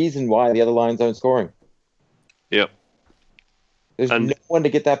is the reason why the other lines aren't scoring. Yep. There's no one to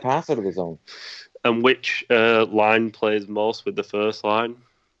get that pass out of the zone. And which line plays most with the first line?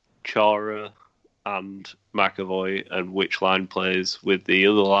 Chara and McAvoy. And which line plays with the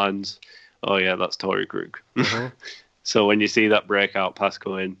other lines? Oh, yeah, that's Torrey Krug. Mm-hmm. So when you see that breakout pass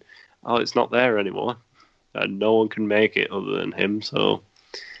go in, oh, it's not there anymore. And no one can make it other than him. So,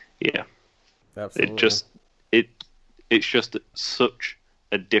 yeah. Absolutely. It's just such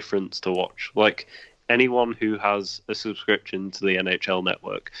a difference to watch. Like, anyone who has a subscription to the NHL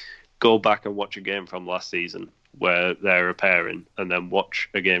Network, go back and watch a game from last season where they're a pairing, and then watch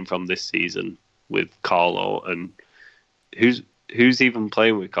a game from this season with Carlo. And who's even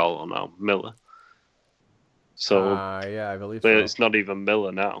playing with Carlo now? Miller. So yeah, I believe so. so. It's not even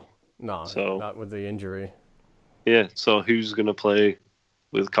Miller now. No, so, not with the injury. Yeah, so who's going to play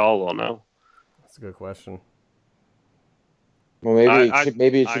with Carlo now? That's a good question. Well, maybe it should be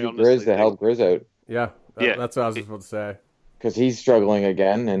Grizz to help Grizz out. Yeah, that's what I was about to say. Because he's struggling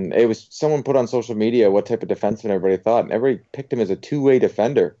again, and it was someone put on social media what type of defenseman everybody thought, and everybody picked him as a two-way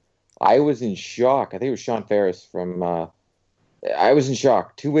defender. I was in shock. I think it was Sean Ferris from. I was in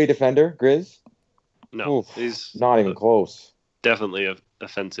shock. Two-way defender, Grizz? No, Oof, he's not even close. Definitely an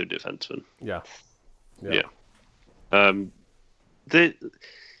offensive defenseman. Yeah.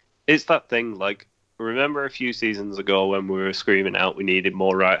 It's that thing, like, remember a few seasons ago when we were screaming out we needed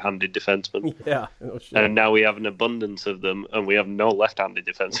more right-handed defensemen? Yeah. Oh, and now we have an abundance of them, and we have no left-handed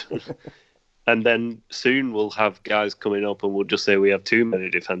defensemen. And then soon we'll have guys coming up and we'll just say we have too many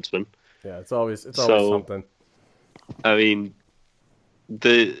defensemen. Yeah, it's always something. I mean,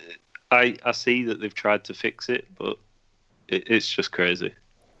 I see that they've tried to fix it, but it's just crazy.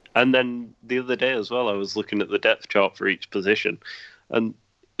 And then the other day as well, I was looking at the depth chart for each position. And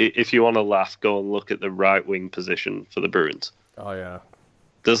if you want to laugh, go and look at the right wing position for the Bruins. Oh, yeah.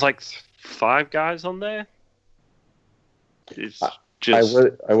 There's like 5 guys on there. It's just...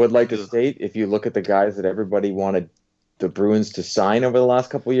 I would like to state, if you look at the guys that everybody wanted the Bruins to sign over the last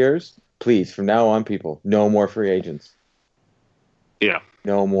couple of years, please, from now on, people, no more free agents. Yeah.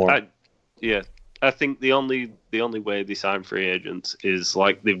 No more. I think the only way they sign free agents is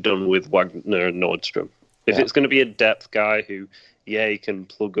like they've done with Wagner and Nordstrom. If it's going to be a depth guy who, he can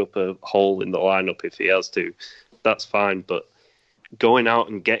plug up a hole in the lineup if he has to, that's fine. But going out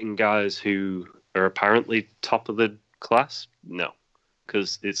and getting guys who are apparently top of the class, no,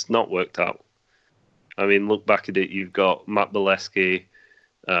 because it's not worked out. I mean, look back at it. You've got Matt Bolesky,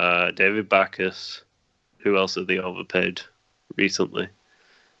 David Backus. Who else have they overpaid recently?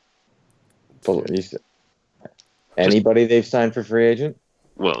 Anybody they've signed for free agent?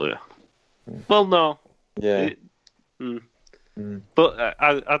 Well, yeah. Well, no. Yeah. But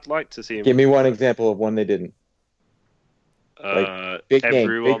I'd like to see him. Give me one example of one they didn't. Like big name,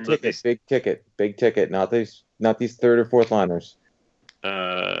 everyone big ticket. Not these third or fourth liners.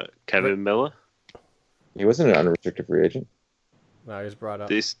 Kevin Miller. He wasn't an unrestricted free agent. No, he was brought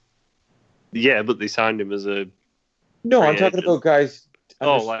up. Yeah, but they signed him as a. No, I'm talking about guys.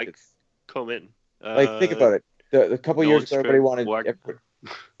 Like come in. Like think about it. The couple years ago, everybody wanted.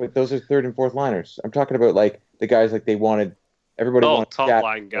 But those are third and fourth liners. I'm talking about like the guys like they wanted. Everybody wanted top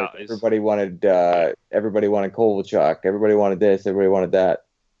line guys. Everybody wanted Kovalchuk. Everybody wanted this. Everybody wanted that.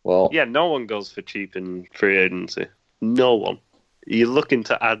 Well, yeah, no one goes for cheap in free agency. No one. You're looking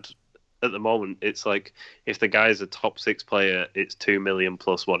to add. At the moment, it's like if the guy's a top 6 player, it's $2 million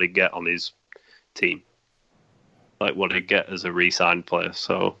plus what he'd get on his team, like what he'd get as a re-signed player.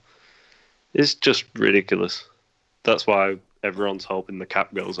 So it's just ridiculous. That's why everyone's hoping the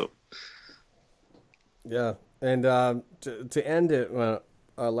cap goes up. Yeah, and to end it,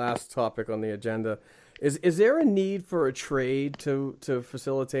 our last topic on the agenda is there a need for a trade to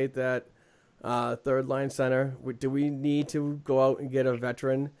facilitate that third line center? Do we need to go out and get a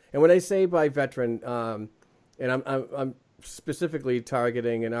veteran? And when I say by veteran, and I'm specifically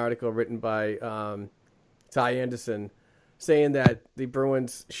targeting an article written by Ty Anderson, saying that the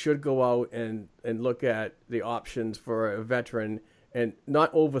Bruins should go out and look at the options for a veteran, and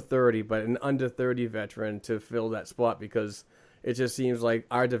not over 30, but an under 30 veteran to fill that spot, because it just seems like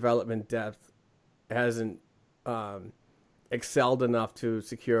our development depth hasn't excelled enough to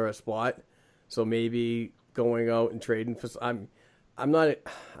secure a spot. So maybe going out and trading for I'm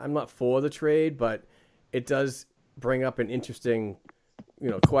not for the trade, but it does bring up an interesting,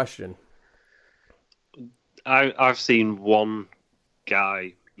 question. I've seen one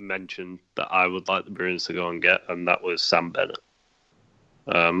guy mention that I would like the Bruins to go and get, and that was Sam Bennett.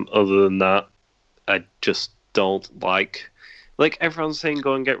 Other than that, I just don't like everyone's saying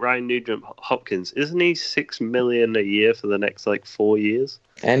go and get Ryan Nugent Hopkins. Isn't he $6 million a year for the next 4 years?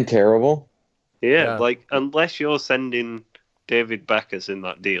 And terrible. Yeah, unless you're sending David Backes in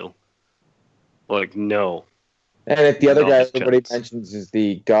that deal, no. And the other guy everybody mentions is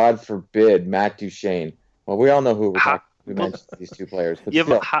the God forbid Matt Duchene. Well, we all know who we're talking. We mentioned these two players. But yeah,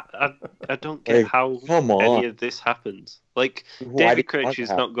 but I don't get how any of this happens. David Krejci is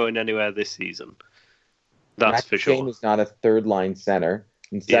not going anywhere this season. That's Matt for Duchene sure. is not a third line center.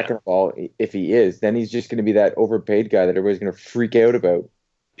 And second of all, if he is, then he's just going to be that overpaid guy that everybody's going to freak out about.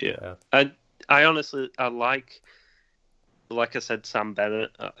 Yeah. I honestly, like I said, Sam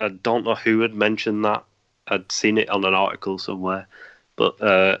Bennett. I don't know who had mentioned that. I'd seen it on an article somewhere. But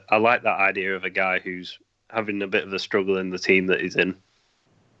I like that idea of a guy who's having a bit of a struggle in the team that he's in,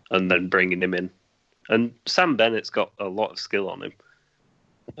 and then bringing him in. And Sam Bennett's got a lot of skill on him.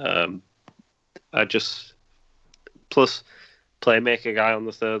 Plus playmaker guy on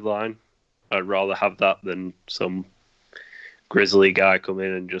the third line. I'd rather have that than some grizzly guy come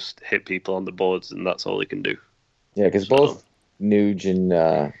in and just hit people on the boards, and that's all he can do. Yeah, because both Nuge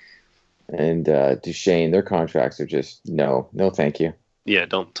and Duchene, their contracts are just no, thank you. Yeah,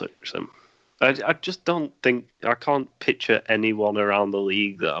 don't touch them. I just don't think I can't picture anyone around the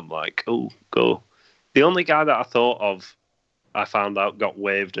league that I'm like, oh, go. The only guy that I thought of, I found out got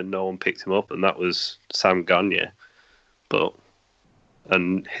waived and no one picked him up, and that was Sam Gagner.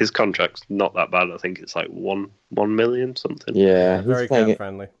 And his contract's not that bad. I think it's $1 million something. Yeah, very cap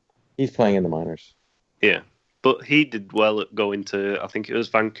friendly. He's playing in the minors. Yeah, but he did well at going to, I think it was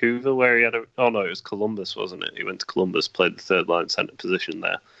Vancouver where he had it was Columbus, wasn't it? He went to Columbus, played the third line center position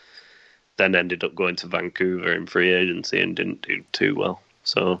there, then ended up going to Vancouver in free agency and didn't do too well.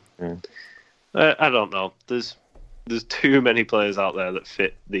 So I don't know. There's too many players out there that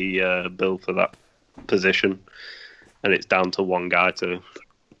fit the bill for that position. And it's down to one guy to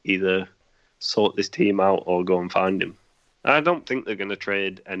either sort this team out or go and find him. I don't think they're going to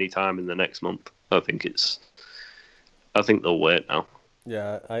trade any time in the next month. I think they'll wait now.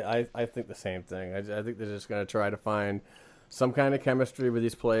 Yeah, I think the same thing. I think they're just going to try to find some kind of chemistry with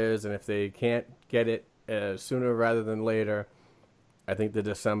these players, and if they can't get it sooner rather than later, I think the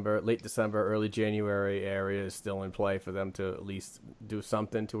late December, early January area is still in play for them to at least do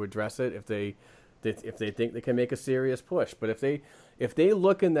something to address it if they think they can make a serious push. But if they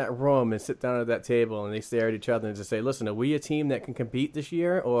look in that room and sit down at that table and they stare at each other and just say, listen, are we a team that can compete this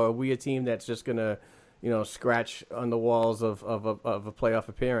year, or are we a team that's just going to, scratch on the walls of a playoff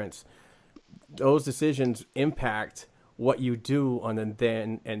appearance? Those decisions impact what you do on the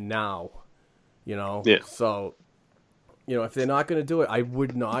then and now, Yeah. So, if they're not going to do it, I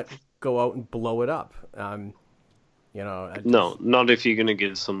would not go out and blow it up. No, not if you're going to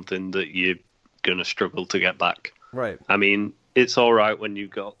give something that you're going to struggle to get back. Right. I mean, it's all right when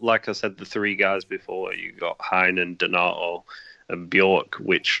you've got, like I said, the three guys before. You got Heinen, Donato, and Bjork,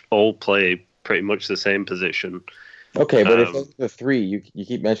 which all play pretty much the same position. Okay, but if those are the three, you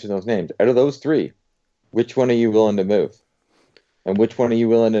keep mentioning those names. Out of those three, which one are you willing to move? And which one are you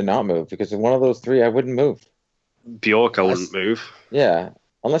willing to not move? Because in one of those three, I wouldn't move. Bjork, I wouldn't move. Yeah,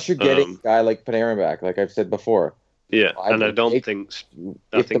 unless you're getting a guy like Panarin back, like I've said before. Yeah, and I don't think...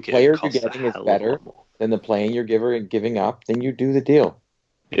 If the player you're getting is better than the playing you're giving up, then you do the deal.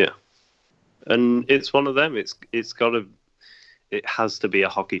 Yeah. And it's one of them. It has to be a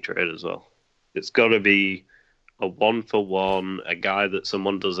hockey trade as well. It's got to be a 1-for-1, a guy that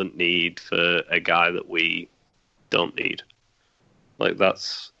someone doesn't need for a guy that we don't need. Like,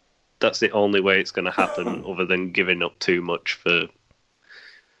 that's the only way it's going to happen other than giving up too much for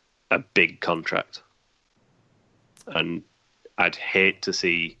a big contract. And I'd hate to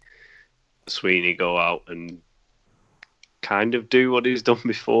see Sweeney go out and kind of do what he's done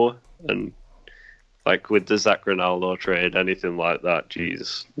before. And like with the Zach Rinaldo trade, anything like that,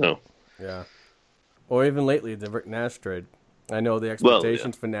 Jesus, no. Yeah. Or even lately, the Rick Nash trade. I know the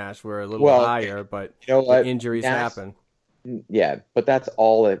expectations for Nash were a little higher, but the injuries happen. Yeah, but that's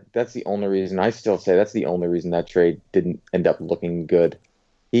the only reason. I still say that's the only reason that trade didn't end up looking good.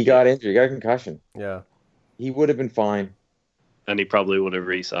 He got injured. He got a concussion. Yeah. He would have been fine. And he probably would have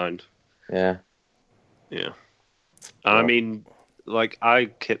re-signed. Yeah. Yeah. I mean, like, I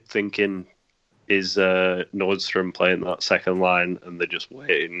kept thinking, is Nordstrom playing that second line and they're just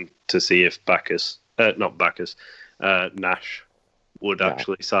waiting to see if Nash would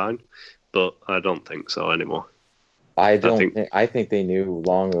actually sign, but I don't think so anymore. I think they knew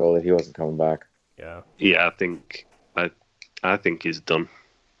long ago that he wasn't coming back. Yeah. Yeah, I think he's done.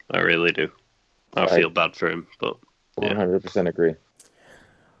 I really do. I feel bad for him, but 100% agree.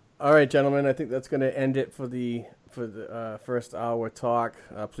 All right, gentlemen, I think that's going to end it for the first hour talk.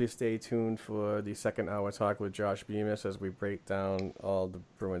 Please stay tuned for the second hour talk with Josh Bemis as we break down all the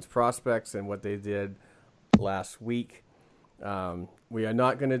Bruins prospects and what they did last week. We are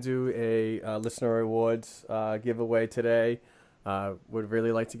not going to do a listener awards giveaway today. Would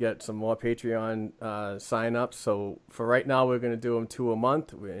really like to get some more Patreon sign-ups. So for right now, we're going to do them 2 a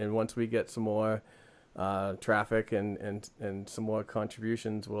month. And once we get some more traffic and some more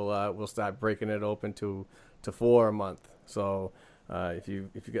contributions, we'll start breaking it open to 4 a month. So if you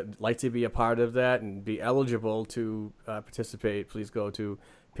like to be a part of that and be eligible to participate, please go to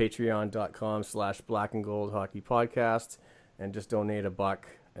patreon.com/Black and Gold Hockey Podcast and just donate $1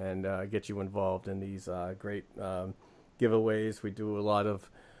 and get you involved in these great giveaways. We do a lot of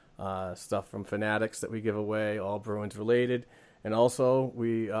stuff from Fanatics that we give away, all Bruins related. And also,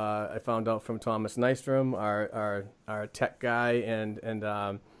 I found out from Thomas Nystrom, our tech guy and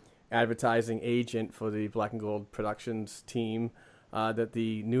advertising agent for the Black and Gold Productions team, that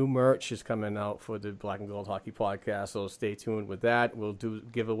the new merch is coming out for the Black and Gold Hockey Podcast. So stay tuned with that. We'll do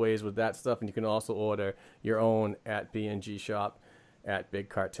giveaways with that stuff, and you can also order your own at BNG Shop at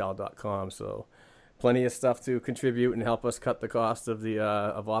BigCartel.com. So plenty of stuff to contribute and help us cut the cost of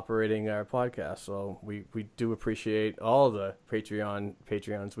of operating our podcast. So we do appreciate all the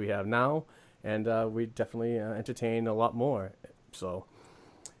Patreons we have now, and we definitely entertain a lot more. So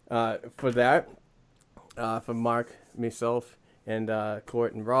for that, for Mark, myself, and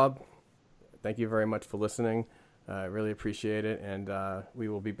Court and Rob, thank you very much for listening. I really appreciate it, and we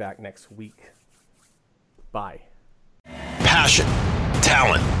will be back next week. Bye. Passion,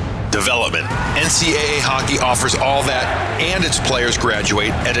 talent, development. NCAA hockey offers all that, and its players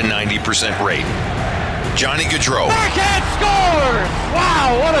graduate at a 90% rate. Johnny Gaudreau. Backhand scores!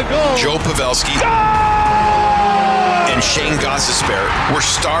 Wow, what a goal! Joe Pavelski. And Shane Gostisbehere were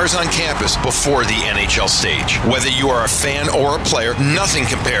stars on campus before the NHL stage. Whether you are a fan or a player, nothing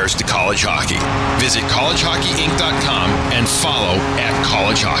compares to college hockey. Visit collegehockeyinc.com and follow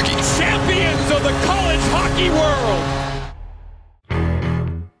 @collegehockey. Champions of the college hockey world!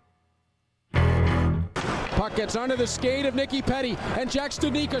 Puck gets under the skate of Nicky Petty, and Jack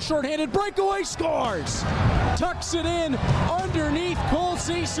Studnicka, shorthanded breakaway, scores! Tucks it in underneath Cole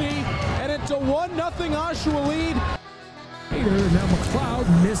Ceci, and it's a 1-0 Oshawa lead. Now McLeod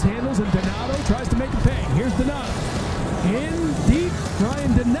mishandles, and Donato tries to make a pay. Here's Donato. In deep,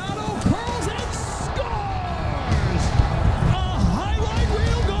 Ryan Donato curls and scores! A highlight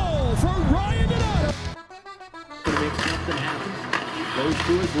reel goal for Ryan Donato. To make something happen. Goes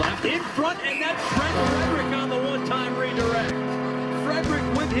to his left, in front, and that's Trent Frederick on the one-time redirect. Frederick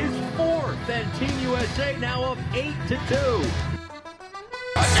with his 4th, and Team USA now up 8-2.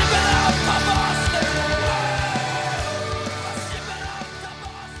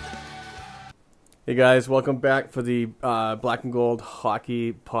 Hey guys, welcome back for the Black and Gold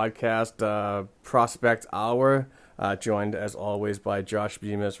Hockey Podcast Prospect Hour. Joined as always by Josh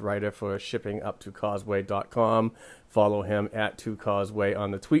Bemis, writer for shippinguptocauseway.com. Follow him at 2Causeway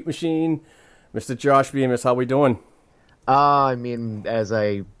on the tweet machine. Mr. Josh Bemis, how we doing? I mean, as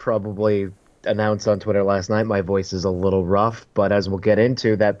I probably announced on Twitter last night, my voice is a little rough, but as we'll get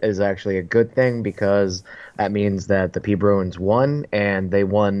into, that is actually a good thing because that means that the P Bruins won, and they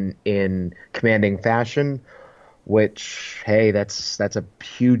won in commanding fashion, which, hey, that's a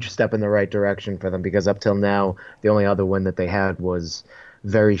huge step in the right direction for them because up till now, the only other win that they had was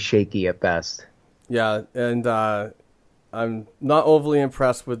very shaky at best. Yeah, and I'm not overly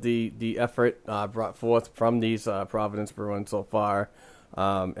impressed with the effort brought forth from these Providence Bruins so far.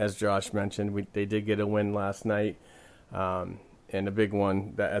 As Josh mentioned, they did get a win last night, and a big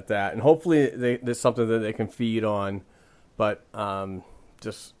one at that. And hopefully there's something that they can feed on, but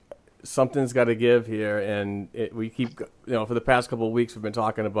just something's got to give here. And we keep, for the past couple of weeks, we've been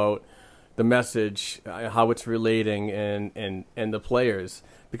talking about the message, how it's relating, and the players.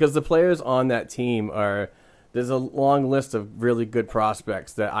 Because the players on that team there's a long list of really good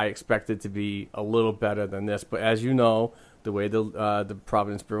prospects that I expected to be a little better than this. But as you know, the way the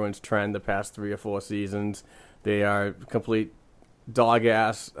Providence Bruins trend the past 3 or 4 seasons, they are complete dog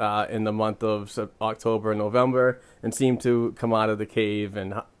ass in the month of October and November, and seem to come out of the cave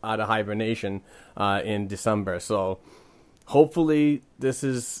and out of hibernation in December. So hopefully this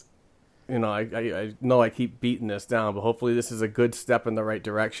is, I know I keep beating this down, but hopefully this is a good step in the right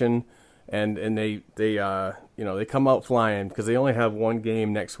direction, and they come out flying because they only have one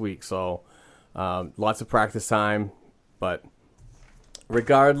game next week, so lots of practice time. But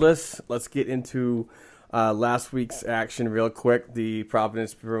regardless, let's get into last week's action real quick. The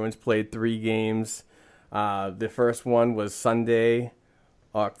Providence Bruins played 3 games. The first one was Sunday,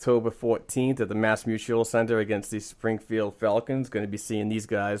 October 14th at the Mass Mutual Center against the Springfield Falcons. Going to be seeing these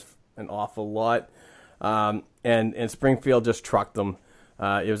guys an awful lot. And Springfield just trucked them.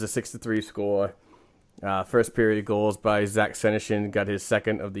 It was a 6-3 score. First period goals by Zach Senyshyn, got his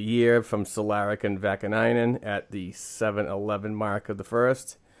second of the year from Solaric and Vakanainen at the 7:11 mark of the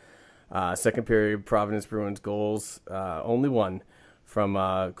first. Second period Providence Bruins goals, only one from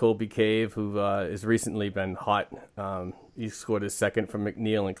Colby Cave, who has recently been hot. He scored his second from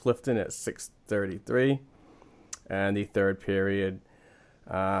McNeil and Clifton at 6:33. And the third period,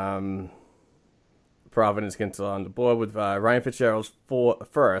 Providence gets on the board with Ryan Fitzgerald's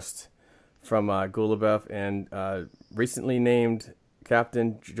first from Golubev and recently named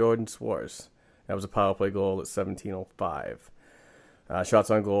captain Jordan Swartz. That was a power play goal at 17:05. Shots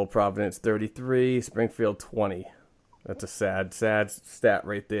on goal, Providence 33, Springfield 20. That's a sad stat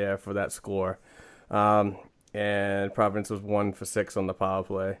right there for that score. And Providence was 1 for 6 on the power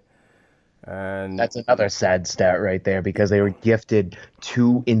play. And that's another sad stat right there because they were gifted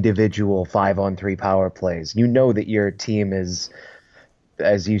 2 individual 5-on-3 power plays. You know that your team is,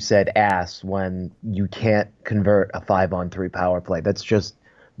 as you said, ass when you can't convert a 5-on-3 power play. That's just,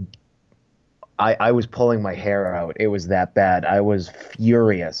 I was pulling my hair out. It was that bad. I was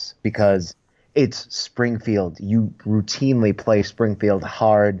furious because it's Springfield. You routinely play Springfield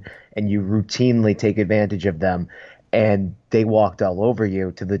hard and you routinely take advantage of them, and they walked all over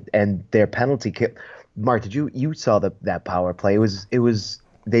you and their penalty kick. Mark, you saw that power play? It was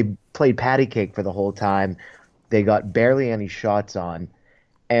they played patty cake for the whole time. They got barely any shots on.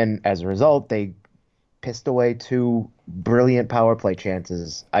 And as a result, they pissed away 2 brilliant power play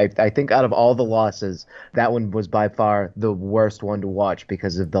chances. I think out of all the losses, that one was by far the worst one to watch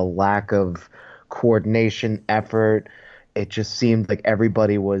because of the lack of coordination, effort. It just seemed like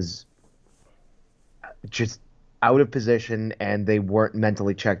everybody was just out of position and they weren't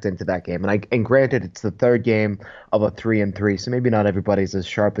mentally checked into that game. And granted, it's the third game of a 3-3, so maybe not everybody's as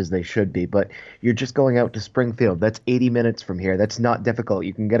sharp as they should be, but you're just going out to Springfield. That's 80 minutes from here. That's not difficult.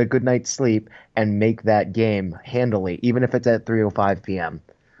 You can get a good night's sleep and make that game handily, even if it's at 3:05 p.m.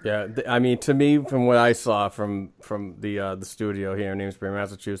 Yeah, I mean, to me, from what I saw from the studio here in Amesbury,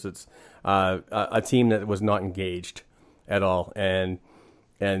 Massachusetts, a team that was not engaged at all, and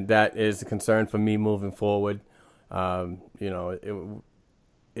that is a concern for me moving forward.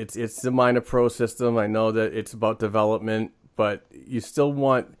 It's the minor pro system. I know that it's about development, but you still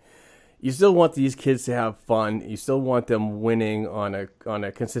want these kids to have fun. You still want them winning on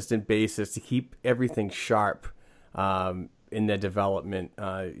a consistent basis to keep everything sharp in their development.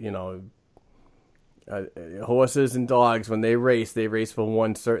 Horses and dogs, when they race for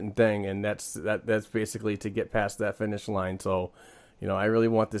one certain thing, and that's basically to get past that finish line. So, I really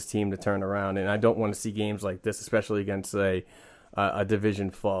want this team to turn around, and I don't want to see games like this, especially against a a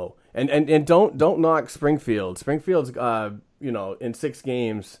division foe. And don't knock Springfield. Springfield's in 6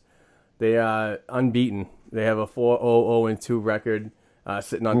 games they are unbeaten. They have a 4-0-2 record,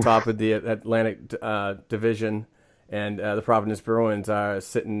 sitting on top of the Atlantic Division, and the Providence Bruins are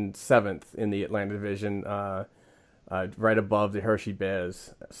sitting 7th in the Atlantic Division, right above the Hershey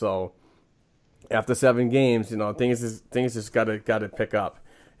Bears. So after 7 games, things just got to pick up.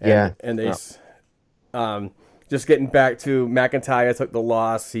 And they just getting back to McIntyre took the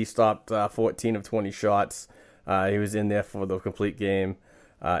loss. He stopped 14 of 20 shots. He was in there for the complete game.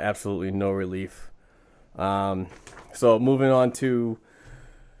 Absolutely no relief. So moving on to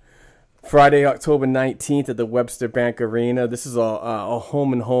Friday, October 19th at the Webster Bank Arena. This is a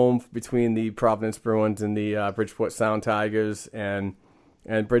home and home between the Providence Bruins and the Bridgeport Sound Tigers. And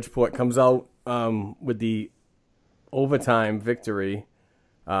Bridgeport comes out with the overtime victory,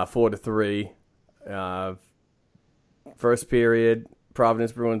 4-3. First period,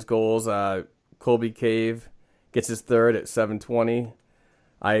 Providence Bruins goals. Colby Cave gets his third at 7:20.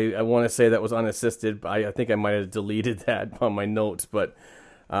 I want to say that was unassisted, but I think I might have deleted that on my notes. But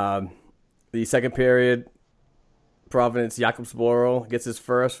the second period, Providence Jakobsboro gets his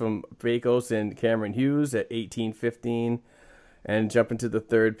first from Bakos and Cameron Hughes at 18:15. And jump into the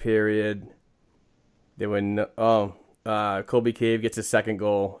third period, Colby Cave gets his second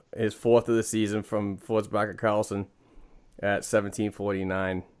goal, his 4th of the season from Forsbacher Carlson at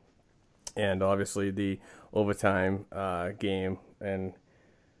 17:49. And obviously the overtime game, and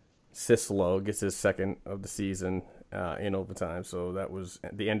Cicelo gets his 2nd of the season in overtime. So that was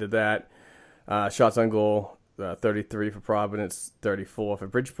the end of that. Shots on goal, 33 for Providence, 34 for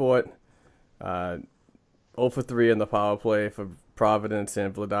Bridgeport. 0 for 3 on the power play for Providence,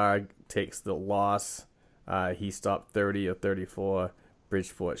 and Vladar takes the loss. He stopped 30 of 34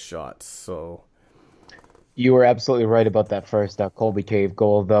 Bridgeport shots. So you were absolutely right about that first Colby Cave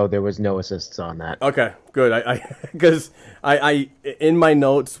goal, though there was no assists on that. Okay, good. Because I in my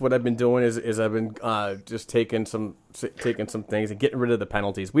notes, what I've been doing is I've been just taking some things and getting rid of the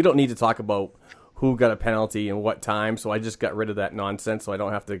penalties. We don't need to talk about who got a penalty and what time, so I just got rid of that nonsense, so I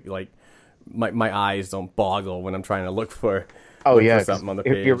don't have to my eyes don't boggle when I'm trying to look for. For something on the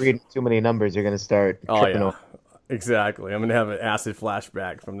page. If you're reading too many numbers, you're going to start tripping over. Exactly. I'm going to have an acid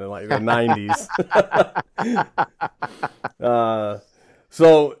flashback from the 90s.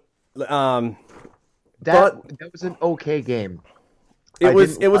 That was an okay game. It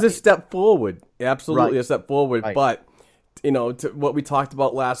was a step forward. Absolutely a step forward. Right. But, to what we talked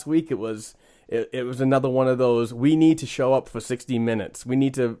about last week, it was another one of those, we need to show up for 60 minutes. We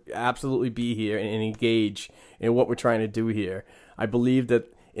need to absolutely be here and engage in what we're trying to do here. I believe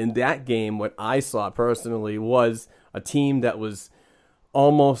that in that game, what I saw personally was a team that was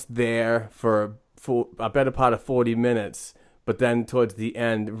almost there for a better part of 40 minutes, but then towards the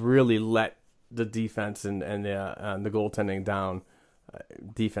end really let the defense and the goaltending down.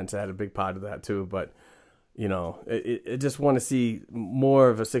 Defense had a big part of that too, but I just want to see more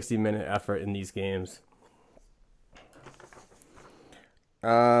of a 60-minute effort in these games.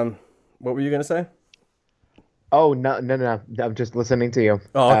 What were you going to say? Oh, no. I'm just listening to you.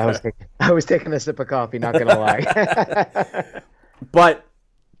 Oh, okay. I was taking a sip of coffee, not going to lie. But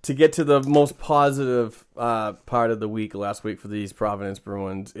to get to the most positive part of the week last week for these Providence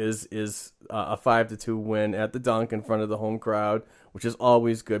Bruins is a 5-2 win at the Dunk in front of the home crowd, which is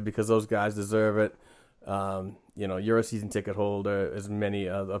always good because those guys deserve it. You're a season ticket holder, as many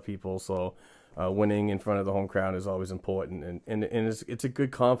other people, so winning in front of the home crowd is always important, and it's a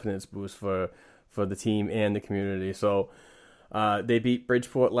good confidence boost for the team and the community. So they beat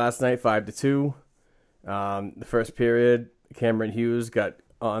Bridgeport last night 5-2. The first period, Cameron Hughes got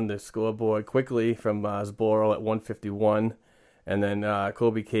on the scoreboard quickly from Zboril at 1:51, and then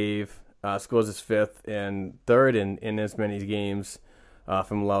Colby Cave scores his 5th and 3rd in as many games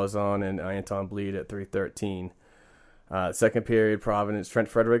from Lauzon and Anton Bleed at 3:13. Second period, Providence, Trent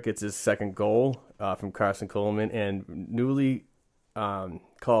Frederick gets his 2nd goal from Carson Coleman, and newly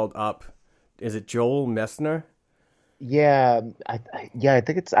called up, is it Joel Messner? Yeah, I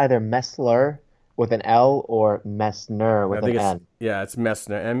think it's either Messler with an L or Messner with an N. It's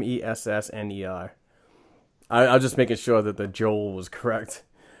Messner, Messner. I was just making sure that the Joel was correct.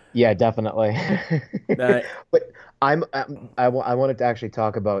 Yeah, definitely. But I wanted to actually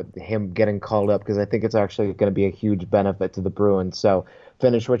talk about him getting called up because I think it's actually going to be a huge benefit to the Bruins. So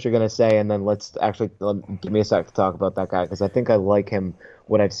finish what you're going to say, and then give me a sec to talk about that guy because I think I like him,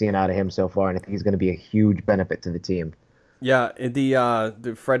 what I've seen out of him so far, and I think he's going to be a huge benefit to the team. Yeah,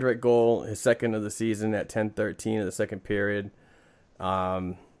 the Frederick goal, his 2nd of the season at 10:13 of the second period.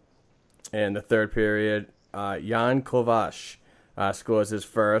 And the third period, Jan Kovac scores his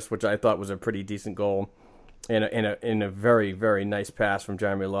first, which I thought was a pretty decent goal, in a very, very nice pass from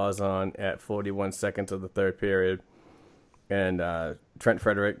Jeremy Lauzon at 41 seconds of the third period. And Trent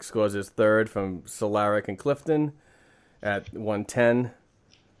Frederick scores his third from Solaric and Clifton at 1:10,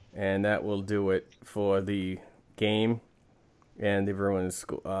 and that will do it for the game and the Bruins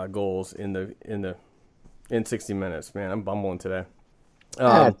goals in 60 minutes. Man, I'm bumbling today.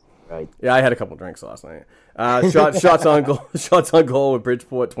 Right. Yeah, I had a couple drinks last night. Shots on goal with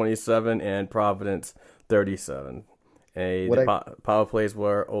Bridgeport 27 and Providence 37. Power plays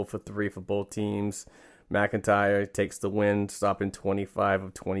were 0 for 3 for both teams. McIntyre takes the win, stopping 25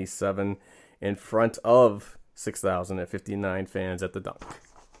 of 27 in front of 6,059 fans at the Dunk.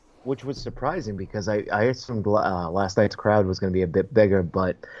 Which was surprising because I assumed last night's crowd was going to be a bit bigger.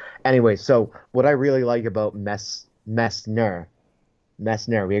 But anyway, so what I really like about Messner,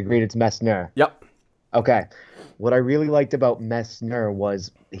 we agreed it's Messner. Yep. Okay. What I really liked about Messner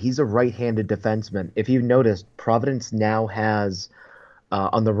was he's a right-handed defenseman. If you noticed, Providence now has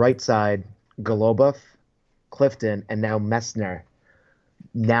on the right side Golubov, Clifton, and now Messner.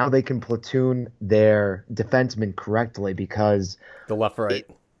 Now they can platoon their defensemen correctly because the left-right.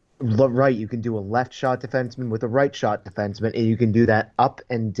 Right, you can do a left shot defenseman with a right shot defenseman, and you can do that up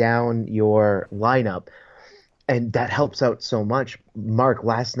and down your lineup. And that helps out so much. Mark,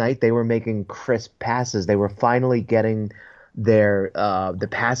 last night they were making crisp passes. They were finally getting their the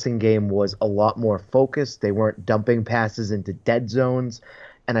passing game was a lot more focused. They weren't dumping passes into dead zones.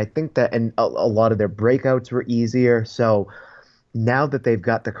 And I think that and a lot of their breakouts were easier. So now that they've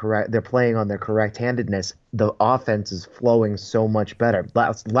got they're playing on their correct-handedness, the offense is flowing so much better.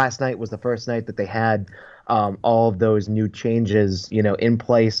 Last night was the first night that they had all of those new changes, in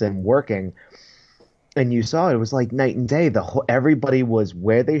place and working. And you saw it was like night and day. Everybody was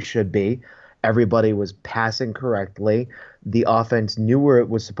where they should be. Everybody was passing correctly. The offense knew where it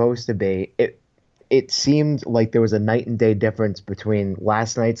was supposed to be. It seemed like there was a night and day difference between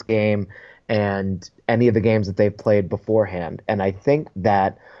last night's game and any of the games that they've played beforehand. And I think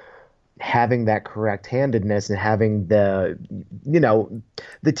that having that correct-handedness and having the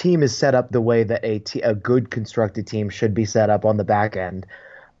team is set up the way that a good constructed team should be set up on the back end.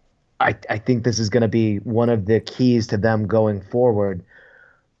 I think this is going to be one of the keys to them going forward,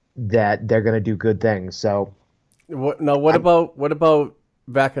 that they're going to do good things. So, what about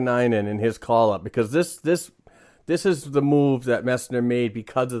Vakanainen and his call up? Because this is the move that Messner made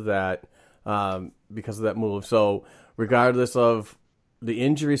because of that move. So regardless of the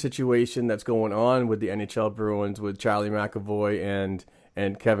injury situation that's going on with the NHL Bruins with Charlie McAvoy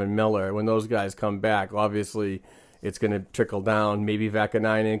and Kevin Miller, when those guys come back, obviously it's going to trickle down. Maybe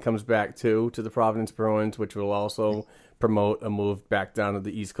Vakanainen comes back too to the Providence Bruins, which will also promote a move back down to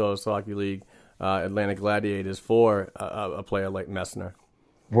the East Coast Hockey League, Atlanta Gladiators, for a player like Messner.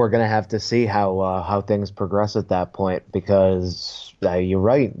 We're going to have to see how things progress at that point, because you're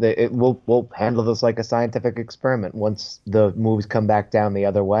right. We'll handle this like a scientific experiment. Once the moves come back down the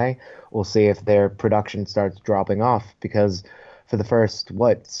other way, we'll see if their production starts dropping off, because for the first,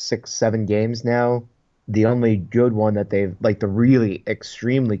 6-7 games now, the only good one that they've, the really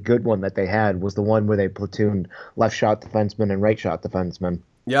extremely good one that they had was the one where they platooned left shot defenseman and right shot defenseman.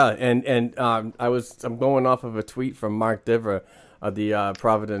 Yeah, and I'm going off of a tweet from Mark Diver of the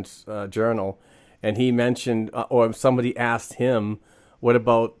Providence Journal, and he mentioned, or somebody asked him, what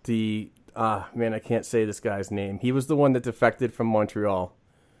about the, I can't say this guy's name. He was the one that defected from Montreal.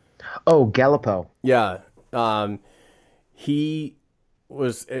 Oh, Gallipo. Yeah. He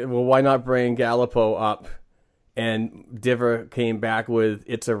was, why not bring Gallipo up? And Diver came back with,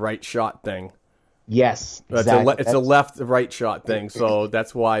 it's a right shot thing. Yes, exactly. It's a left-right shot thing, so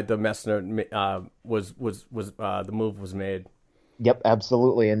that's why the Messner was the move was made. Yep,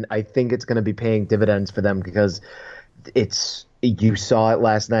 absolutely, and I think it's going to be paying dividends for them, because you saw it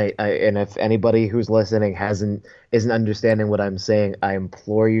last night. And if anybody who's listening isn't understanding what I'm saying, I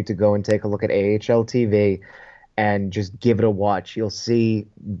implore you to go and take a look at AHL TV and just give it a watch. You'll see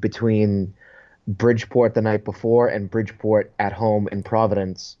between Bridgeport the night before and Bridgeport at home in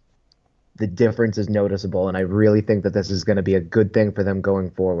Providence, the difference is noticeable, and I really think that this is going to be a good thing for them going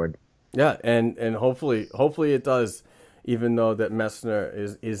forward. Yeah, and hopefully it does, even though that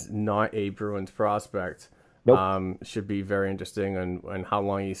Messner is not a Bruins prospect. Nope. Should be very interesting on how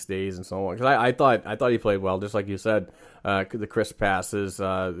long he stays and so on. Because I thought he played well, just like you said. The crisp passes,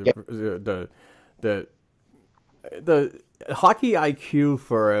 the hockey IQ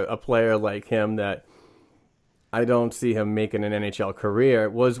for a player like him that I don't see him making an NHL career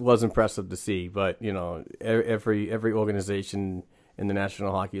was impressive to see. But every organization in the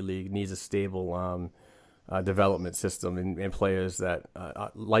National Hockey League needs a stable development system and players that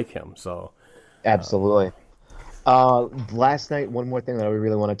like him. So Absolutely. Last night, one more thing that I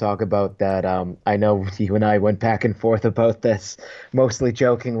really want to talk about that I know you and I went back and forth about this, mostly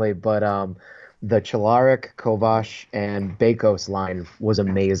jokingly, but the Cehlárik, Kovac, and Bekos line was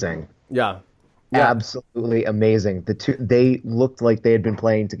amazing. yeah. Absolutely amazing. They looked like they had been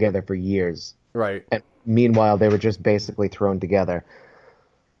playing together for years. Right. And meanwhile, they were just basically thrown together.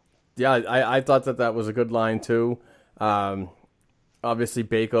 Yeah, I thought that was a good line too. Obviously,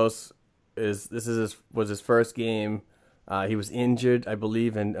 Bekos was his first game. He was injured, I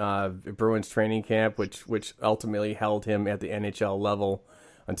believe, in Bruins training camp, which ultimately held him at the NHL level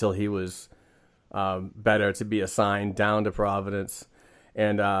until he was better to be assigned down to Providence.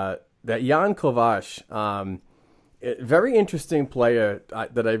 And that Jan Kovac, very interesting player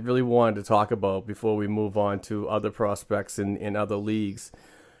that I really wanted to talk about before we move on to other prospects in other leagues.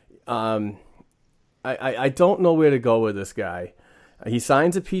 I don't know where to go with this guy. He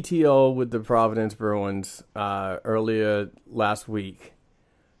signs a PTO with the Providence Bruins earlier last week,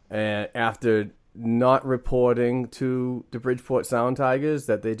 and after not reporting to the Bridgeport Sound Tigers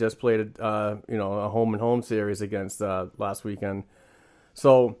that they just played a home and home series against last weekend,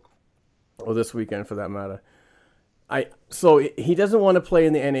 or this weekend for that matter. So he doesn't want to play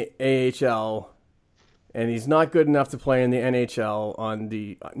in the AHL, and he's not good enough to play in the NHL on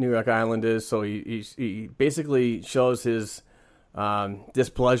the New York Islanders. So he basically shows his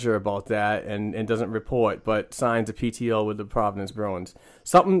displeasure about that and doesn't report, but signs a PTO with the Providence Bruins.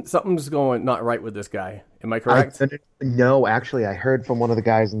 Something's going not right with this guy. Am I correct? No, actually, I heard from one of the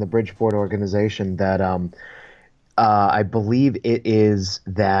guys in the Bridgeport organization that I believe it is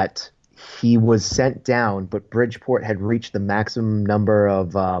that he was sent down, but Bridgeport had reached the maximum number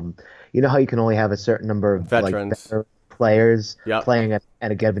of you know how you can only have a certain number of veterans players playing at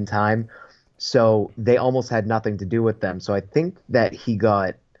a given time. So they almost had nothing to do with them. So I think that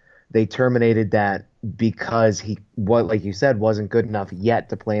they terminated that because like you said, wasn't good enough yet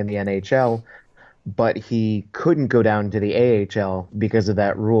to play in the NHL, but he couldn't go down to the AHL because of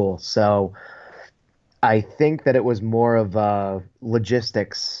that rule. So I think that it was more of a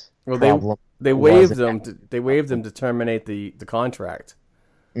logistics problem. They waived them. They waived them to terminate the contract.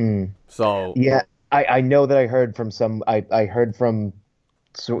 So yeah, I know that I heard from I heard from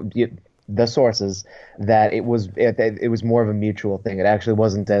the sources that it was more of a mutual thing. It actually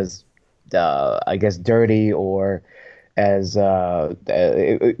wasn't as I guess dirty or as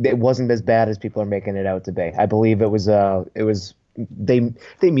it wasn't as bad as people are making it out to be. I believe they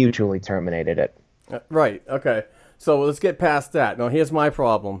mutually terminated it. Right. Okay. So let's get past that. Now here's my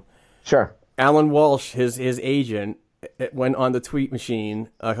problem. Sure. Alan Walsh, his agent, went on the tweet machine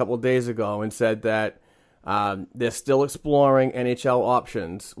a couple of days ago and said that they're still exploring NHL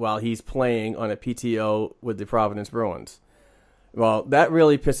options while he's playing on a PTO with the Providence Bruins. Well, that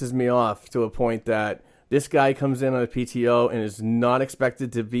really pisses me off to a point that this guy comes in on a PTO and is not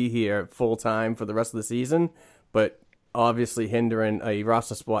expected to be here full time for the rest of the season, but obviously hindering a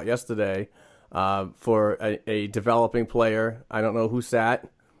roster spot yesterday for a developing player. I don't know who sat.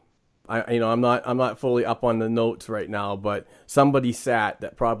 I'm not fully up on the notes right now, but somebody sat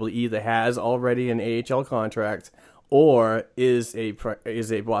that probably either has already an AHL contract or is a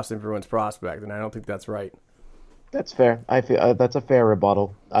Boston Bruins prospect, and I don't think that's right. That's fair. I feel that's a fair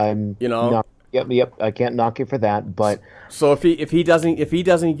rebuttal. Yep. I can't knock you for that, but so if he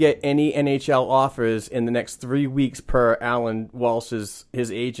doesn't get any NHL offers in the next 3 weeks per Alan Walsh's his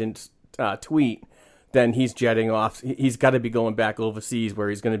agent's tweet, then he's jetting off. He's got to be going back overseas where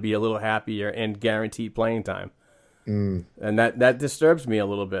he's going to be a little happier and guaranteed playing time. And that disturbs me a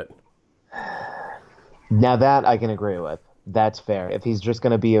little bit. Now that I can agree with. That's fair. If he's just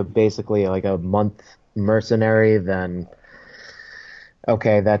going to be basically like a month mercenary, then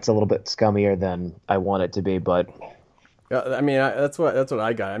okay, that's a little bit scummier than I want it to be. But I mean, that's what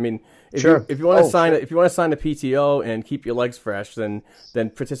I got. I mean, if sure. if you want to sign if you want to sign a PTO and keep your legs fresh, then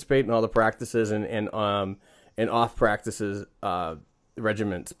participate in all the practices and off practices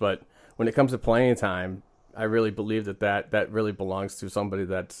regiments. But when it comes to playing time, I really believe that really belongs to somebody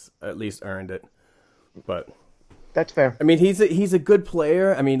that's at least earned it. But that's fair. I mean, he's a good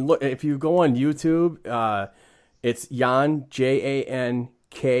player. I mean, look, if you go on YouTube, it's Jan Jankovar,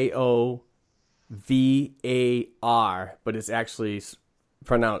 but it's actually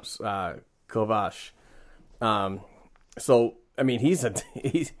pronounced Kovac. So I mean, he's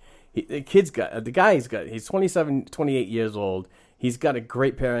 27, 28 years old. He's got a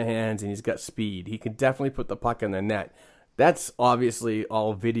great pair of hands and he's got speed. He can definitely put the puck in the net. That's obviously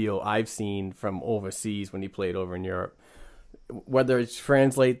all video I've seen from overseas when he played over in Europe. whether it's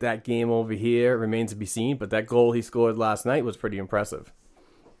translate that game over here remains to be seen, but that goal he scored last night was pretty impressive.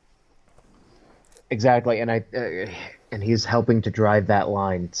 Exactly, and he's helping to drive that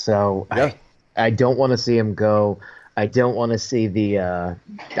line. So Yeah. I don't want to see him go. I don't want to see the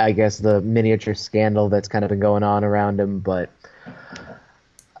the miniature scandal that's kind of been going on around him. But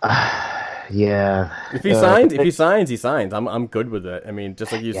yeah, If he signs, he signs. I'm good with it. I mean,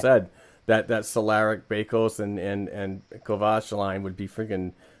 just like you said, that Solaric, Bakos, and Kovac line would be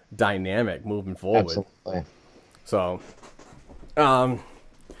freaking dynamic moving forward. absolutely. So,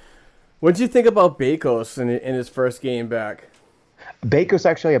 what did you think about Bakos in his first game back? Bakos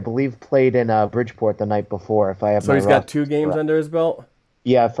actually, I believe, played in Bridgeport the night before. If I have So my he's got roster 2 games correct. under his belt.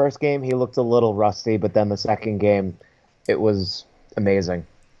 Yeah, first game he looked a little rusty, but then the second game, it was amazing.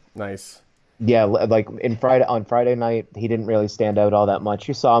 Nice. Yeah, like on Friday night, he didn't really stand out all that much.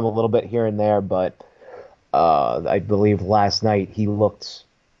 You saw him a little bit here and there, but I believe last night he looked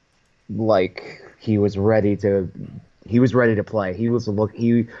like he was ready to play. He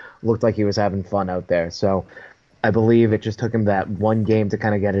looked like he was having fun out there. So I believe it just took him that one game to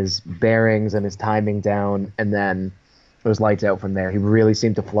kind of get his bearings and his timing down, and then it was lights out from there. He really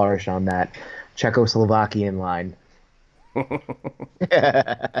seemed to flourish on that Czechoslovakian line.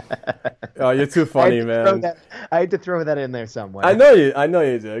 Oh, you're too funny, man. I had to throw that in there somewhere. I know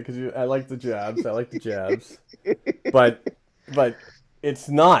you did, because I like the jabs. I like the jabs, but it's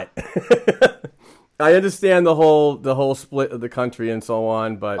not. I understand the whole split of the country and so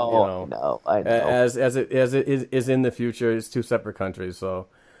on, but I know. as it is in the future, it's 2 separate countries. So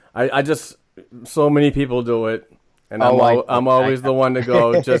I just, so many people do it, and I'm always the one to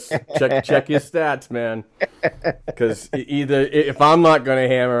go, just check your stats, man, because either if I'm not going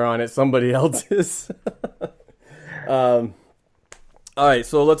to hammer on it, somebody else is. All right,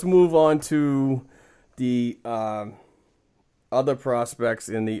 so let's move on to the other prospects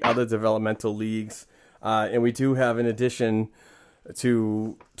in the other developmental leagues. And we do have an addition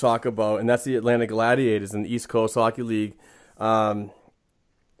to talk about, and that's the Atlanta Gladiators in the East Coast Hockey League.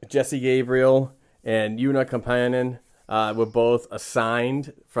 Jesse Gabriel and Una Kapanen were both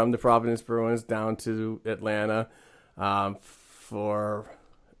assigned from the Providence Bruins down to Atlanta for,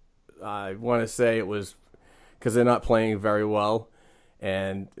 I want to say it was because they're not playing very well,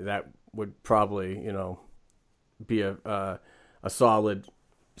 and that would probably, be a solid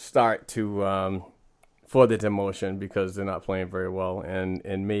start to for the demotion, because they're not playing very well,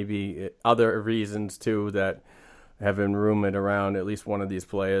 and maybe other reasons too that have been rumored around at least one of these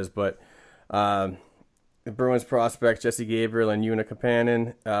players. But the Bruins prospects Jesse Gabriel and Una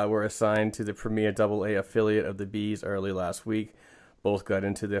Kapanen were assigned to the Premier AA affiliate of the Bees early last week. Both got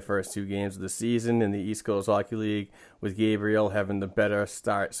into their first 2 games of the season in the East Coast Hockey League, with Gabriel having the better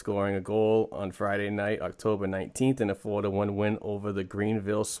start, scoring a goal on Friday night, October 19th, in a 4-1 win over the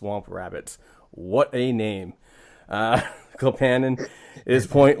Greenville Swamp Rabbits. What a name. Kapanen is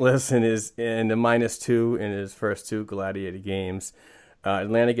pointless and is in the -2 in his first 2 Gladiator games.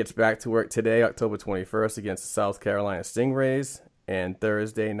 Atlanta gets back to work today, October 21st, against the South Carolina Stingrays, and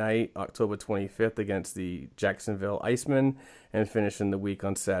Thursday night, October 25th, against the Jacksonville Icemen, and finishing the week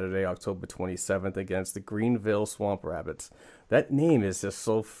on Saturday, October 27th, against the Greenville Swamp Rabbits. That name is just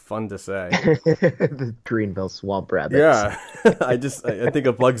so fun to say. The Greenville Swamp Rabbits. Yeah, I think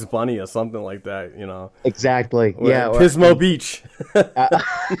of Bugs Bunny or something like that, Exactly. Or yeah. Pismo Beach.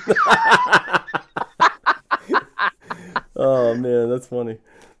 Oh man, that's funny.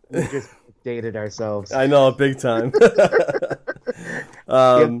 We just dated ourselves. I know, big time.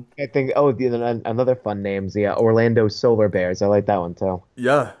 I think. Another fun name's the Orlando Solar Bears. I like that one too.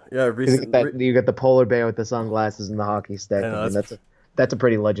 Yeah. You got the polar bear with the sunglasses and the hockey stick. I know, that's a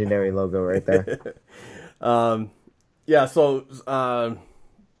pretty legendary logo right there. Yeah. So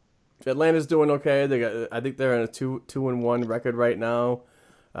Atlanta's doing okay. I think they're in a 2-1 record right now,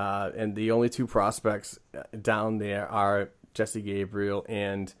 and the only 2 prospects down there are Jesse Gabriel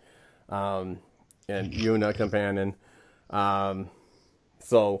and Una Kapanen.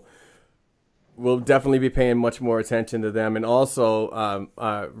 So we'll definitely be paying much more attention to them. And also,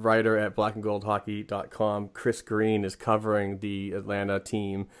 a writer at blackandgoldhockey.com, Chris Green, is covering the Atlanta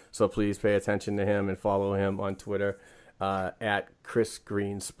team. So please pay attention to him and follow him on Twitter at Chris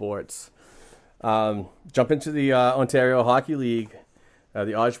Green Sports. Jump into the Ontario Hockey League.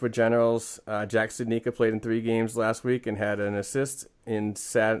 The Oshawa Generals, Jack Studnicka played in 3 games last week and had an assist in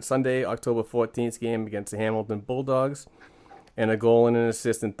Sunday, October 14th game against the Hamilton Bulldogs, and a goal and an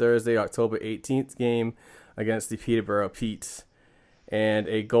assist in Thursday, October 18th game against the Peterborough Petes, and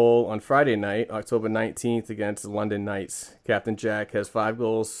a goal on Friday night, October 19th against the London Knights. Captain Jack has 5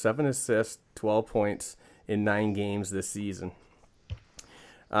 goals, 7 assists, 12 points in 9 games this season.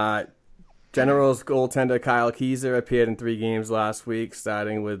 Generals goaltender Kyle Keyser appeared in 3 games last week,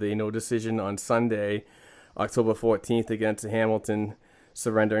 starting with a no decision on Sunday, October 14th against Hamilton,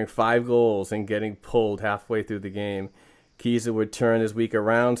 surrendering 5 goals and getting pulled halfway through the game. Keyser would turn his week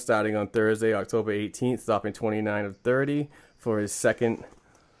around starting on Thursday, October 18th, stopping 29 of 30 for his second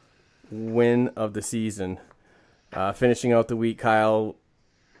win of the season. Finishing out the week, Kyle's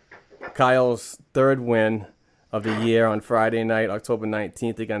 3rd win of the year on Friday night, October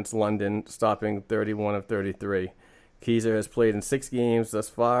 19th against London, stopping 31 of 33. Keyser has played in 6 games thus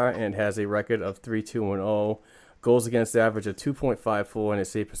far and has a record of 3-2-0, goals against average of 2.54 and a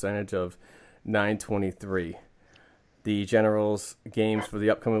save percentage of .923. The Generals games for the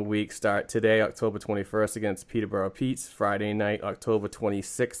upcoming week start today, October 21st against Peterborough Petes, Friday night, October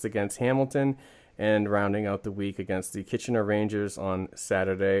 26th against Hamilton, and rounding out the week against the Kitchener Rangers on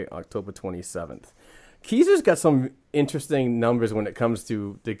Saturday, October 27th. Keyser's got some interesting numbers when it comes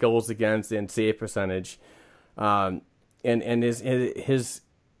to the goals against and save percentage, and his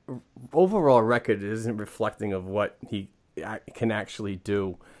overall record isn't reflecting of what he can actually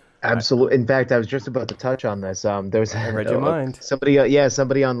do. Absolutely. In fact, I was just about to touch on this. There's I read your mind. Somebody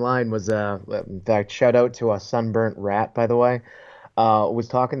online was, in fact, shout out to a Sunburnt Rat, by the way, was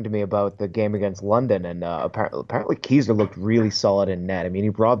talking to me about the game against London, and apparently Keyser looked really solid in net. I mean, he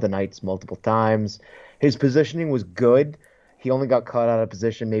robbed the Knights multiple times. His positioning was good. He only got caught out of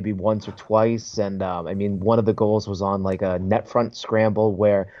position maybe once or twice, and I mean, one of the goals was on like a net front scramble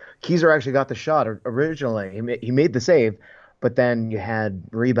where Keyser actually got the shot originally. He made the save, but then you had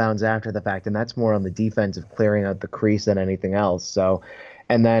rebounds after the fact, and that's more on the defensive clearing out the crease than anything else. So,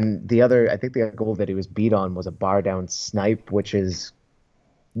 and then I think the goal that he was beat on was a bar down snipe, which is,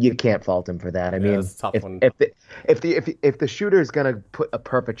 you can't fault him for that. I mean, it's a tough one. If the shooter is gonna put a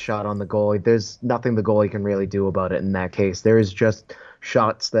perfect shot on the goalie, there's nothing the goalie can really do about it in that case. There is just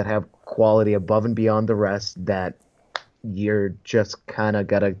shots that have quality above and beyond the rest that you're just kind of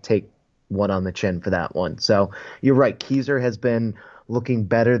gotta take one on the chin for that one. So you're right. Keyser has been looking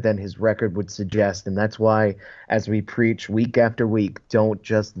better than his record would suggest, and that's why, as we preach week after week, don't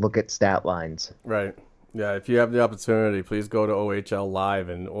just look at stat lines. Right. Yeah, if you have the opportunity, please go to OHL Live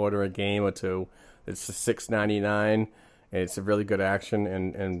and order a game or two. It's $6.99, and it's a really good action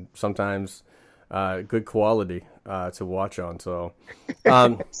and sometimes good quality to watch on. So,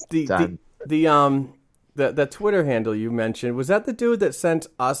 the Twitter handle you mentioned, was that the dude that sent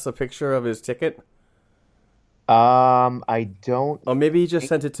us a picture of his ticket? I don't. Or maybe he just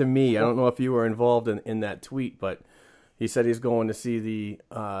sent it to me. I don't know if you were involved in that tweet, but he said he's going to see the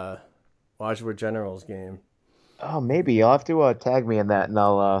Oshawa Generals game. Oh, maybe you'll have to tag me in that, and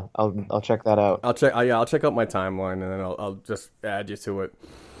I'll check that out. I'll check out my timeline, and then I'll just add you to it.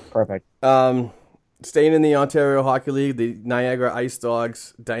 Perfect. Staying in the Ontario Hockey League, the Niagara Ice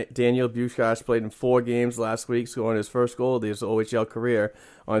Dogs, Daniel Bukash played in 4 games last week, scoring his first goal of his OHL career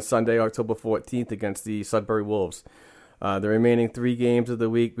on Sunday, October 14th against the Sudbury Wolves. The remaining 3 games of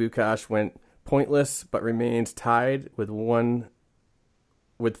the week, Bukash went pointless, but remains tied with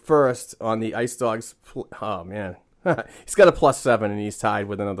first on the Ice Dogs. Oh, man. He's got a +7, and he's tied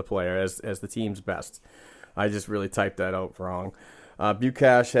with another player as the team's best. I just really typed that out wrong.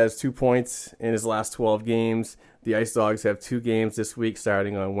 Bukash has 2 points in his last 12 games. The Ice Dogs have 2 games this week,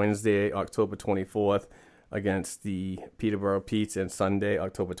 starting on Wednesday, October 24th, against the Peterborough Petes, and Sunday,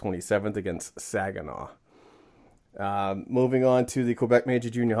 October 27th, against Saginaw. Moving on to the Quebec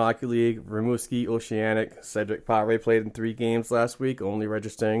Major Junior Hockey League, Rimouski Oceanic. Cedric Pare played in 3 games last week, only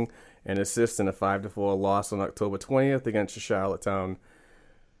registering an assist in a 5-4 loss on October 20th against Charlottetown.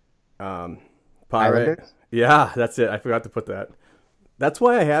 Pare. Yeah, that's it. I forgot to put that. That's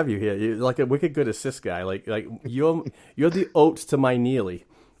why I have you here. You're like a wicked good assist guy. Like you're the Oates to my Neely.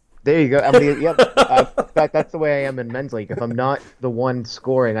 There you go. I mean, yep. In fact, that's the way I am in men's league. If I'm not the one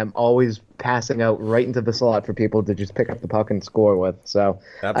scoring, I'm always passing out right into the slot for people to just pick up the puck and score with. So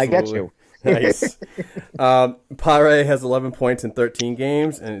absolutely. I get you. Nice. Pare has 11 points in 13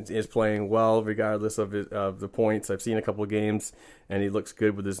 games and is playing well regardless of the points. I've seen a couple of games, and he looks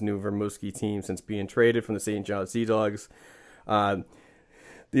good with his new Rimouski team since being traded from the St. John Sea Dogs.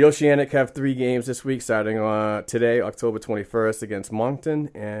 The Oceanic have 3 games this week, starting today, October 21st, against Moncton,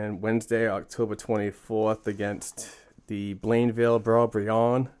 and Wednesday, October 24th, against the Blainville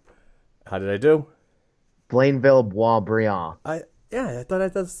Bois-Brillant. How did I do? Blainville Bois-Brillant. I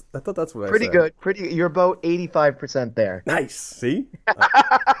thought that's what I said. Pretty good. You're about 85% there. Nice. See?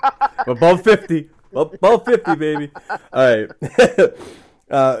 Above 50. Above 50, baby. All right.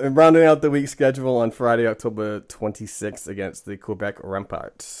 Rounding out the week's schedule on Friday, October 26th against the Quebec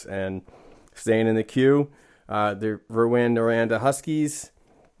Remparts. And staying in the queue, the Rouen-Noranda Huskies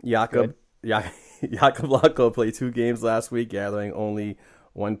Jakob Lacko played 2 games last week, gathering only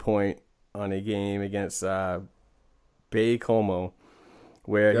 1 point on a game against Bay Como,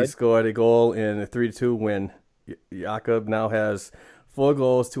 where he scored a goal in a 3-2 win. Jakob now has 4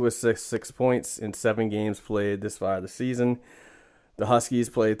 goals, 2 assists, 6 points in 7 games played this far this season. The Huskies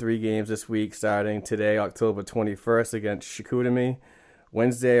played 3 games this week, starting today, October 21st, against Chicoutimi,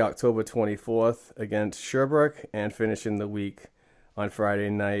 Wednesday, October 24th, against Sherbrooke, and finishing the week on Friday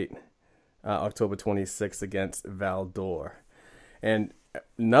night, October 26th, against Val d'Or. And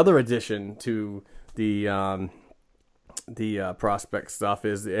another addition to the prospect stuff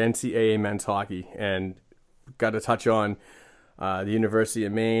is the NCAA men's hockey, and got to touch on the University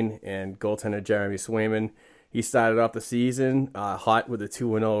of Maine and goaltender Jeremy Swayman. He started off the season hot with a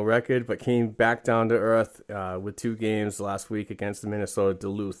 2-0 record, but came back down to earth with 2 games last week against the Minnesota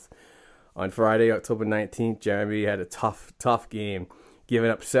Duluth. On Friday, October 19th, Jeremy had a tough game,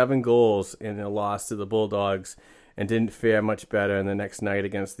 giving up 7 goals in a loss to the Bulldogs, and didn't fare much better in the next night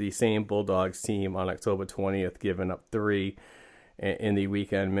against the same Bulldogs team on October 20th, giving up 3 in the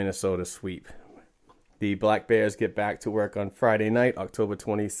weekend Minnesota sweep. The Black Bears get back to work on Friday night, October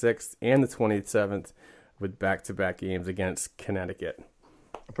 26th and the 27th, with back-to-back games against Connecticut.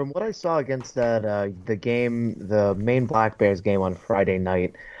 From what I saw against the Maine Black Bears game on Friday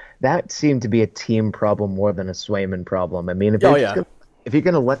night, that seemed to be a team problem more than a Swayman problem. I mean, if you're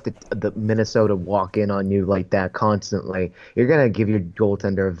going to let the Minnesota walk in on you like that constantly, you're going to give your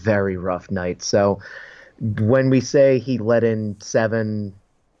goaltender a very rough night. So when we say he let in 7,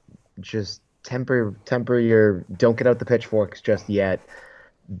 just temper your, don't get out the pitchforks just yet.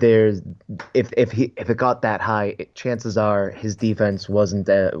 If it got that high, chances are his defense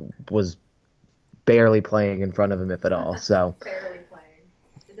was barely playing in front of him, if at all. So barely playing.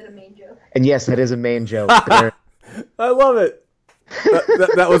 Is it a main joke? And yes, it is a main joke. I love it.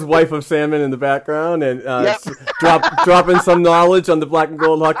 That was Wife of Salmon in the background, and dropping some knowledge on the Black and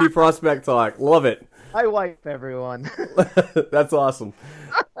Gold Hockey Prospect Talk. Love it. I wipe everyone. That's awesome.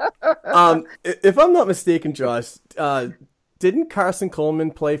 If I'm not mistaken, Josh, didn't Carson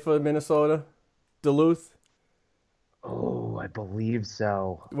Coleman play for Minnesota Duluth? Oh, I believe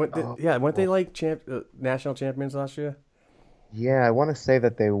so. Weren't they like national champions last year? Yeah, I want to say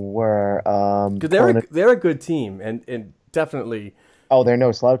that they were. Because they're a good team, and definitely. Oh, they're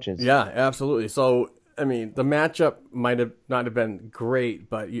no slouches. Yeah, absolutely. So, I mean, the matchup might have not have been great,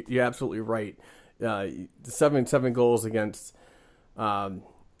 but you're absolutely right. The seven goals against, and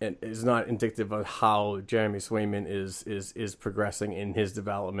is not indicative of how Jeremy Swayman is progressing in his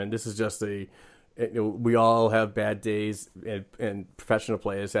development. This is just we all have bad days, and professional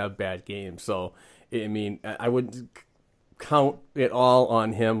players have bad games. So, I mean, I wouldn't count it all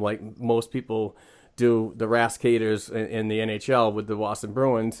on him like most people do the Raskaters in the NHL with the Boston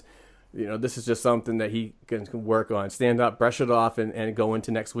Bruins. You know, this is just something that he can work on, stand up, brush it off, and go into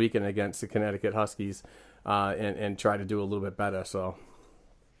next weekend against the Connecticut Huskies and try to do a little bit better. So.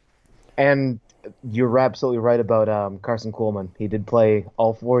 And you're absolutely right about Carson Coleman. He did play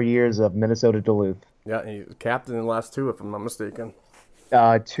all 4 years of Minnesota Duluth. Yeah, he was captain in the last 2, if I'm not mistaken.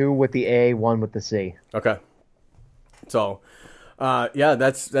 2 with the A, 1 with the C. Okay. So,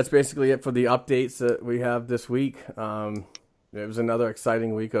 that's basically it for the updates that we have this week. It was another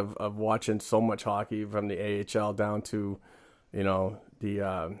exciting week of watching so much hockey, from the AHL down to,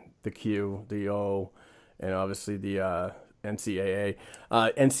 the Q, the O, and obviously the NCAA.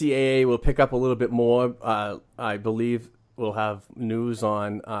 NCAA will pick up a little bit more. I believe we'll have news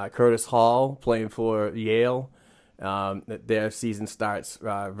on Curtis Hall playing for Yale. Their season starts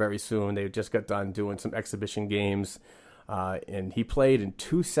very soon. They just got done doing some exhibition games. And he played in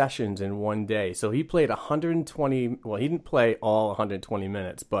 2 sessions in 1 day. So he played 120. Well, he didn't play all 120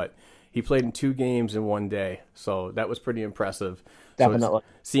 minutes, but he played in 2 games in 1 day. So that was pretty impressive. Definitely. So it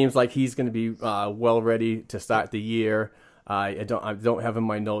seems like he's going to be well ready to start the year. I don't have in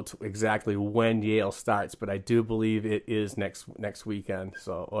my notes exactly when Yale starts, but I do believe it is next weekend.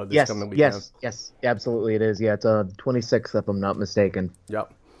 So or this coming weekend. Yes, absolutely it is. Yeah, it's 26th if I'm not mistaken.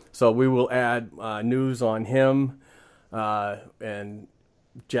 Yep. So we will add news on him. And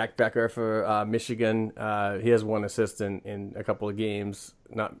Jack Becker for Michigan, he has 1 assist in a couple of games,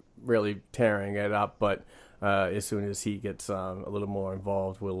 not really tearing it up, but as soon as he gets a little more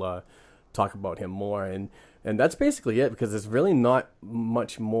involved, we'll talk about him more. And that's basically it, because there's really not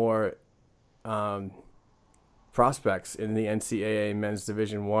much more prospects in the NCAA Men's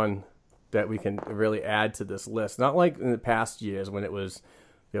Division I that we can really add to this list. Not like in the past years when there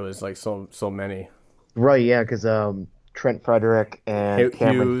was like so many. Right, yeah, because Trent Frederick and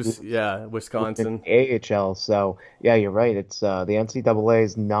Cameron Hughes, yeah, Wisconsin. AHL. So yeah, you're right. It's the NCAA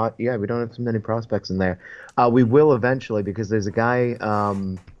is not. Yeah, we don't have so many prospects in there. We will eventually because there's a guy,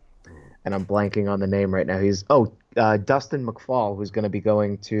 and I'm blanking on the name right now. He's Dustin McFall, who's going to be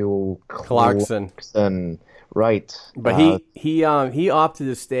going to Clarkson. Right. But he opted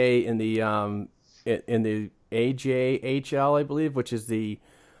to stay in the AJHL, I believe, which is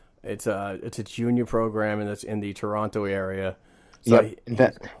it's a junior program and it's in the Toronto area. So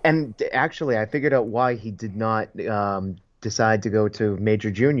and actually, I figured out why he did not decide to go to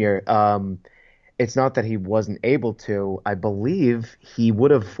Major Junior. It's not that he wasn't able to. I believe he would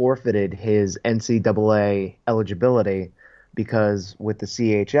have forfeited his NCAA eligibility because with the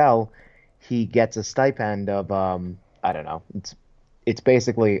CHL, he gets a stipend of I don't know. It's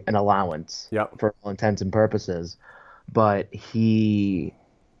basically an allowance for all intents and purposes, but he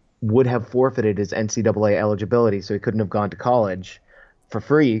would have forfeited his NCAA eligibility, so he couldn't have gone to college for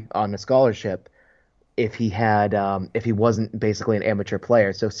free on a scholarship if he wasn't basically an amateur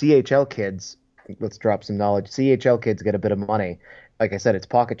player. So CHL kids, let's drop some knowledge. CHL kids get a bit of money. Like I said, it's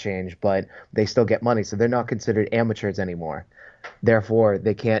pocket change, but they still get money, so they're not considered amateurs anymore. Therefore,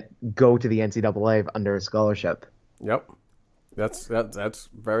 they can't go to the NCAA under a scholarship. Yep, that's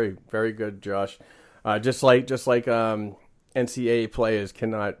very, very good, Josh. Just like NCAA players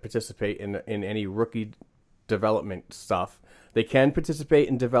cannot participate in any rookie development stuff. They can participate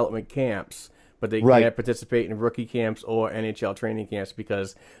in development camps, but they can't participate in rookie camps or NHL training camps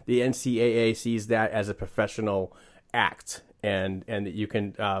because the NCAA sees that as a professional act, and that you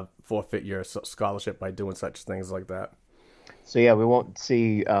can forfeit your scholarship by doing such things like that. So yeah, we won't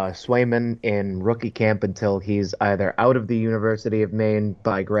see Swayman in rookie camp until he's either out of the University of Maine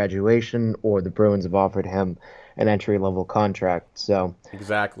by graduation or the Bruins have offered him an entry-level contract. So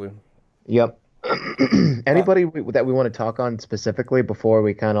exactly. Yep. Anybody that we want to talk on specifically before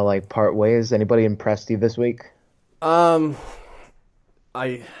we kind of like part ways? Anybody impressed you this week? I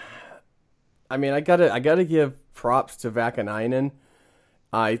mean, I gotta give props to Vakanainen.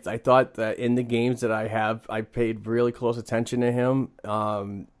 I thought that in the games that I paid really close attention to him.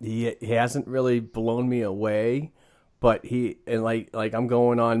 He hasn't really blown me away, but I'm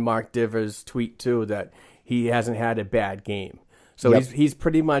going on Mark Divers' tweet too that he hasn't had a bad game. So he's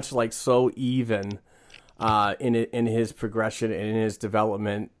pretty much like so even in his progression and in his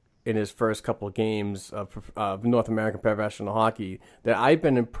development in his first couple of games of North American professional hockey that I've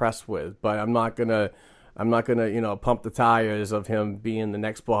been impressed with. But I'm not gonna pump the tires of him being the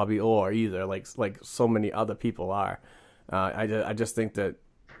next Bobby Orr either, like so many other people are. I just think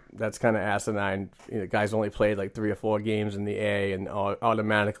that's kind of asinine. The guy's only played like 3 or 4 games in the A, and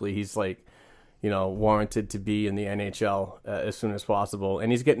automatically he's like, warranted to be in the NHL as soon as possible.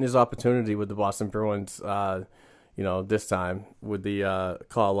 And he's getting his opportunity with the Boston Bruins, this time with the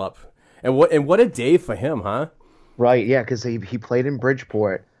call up. And what a day for him, huh? Right, yeah, because he played in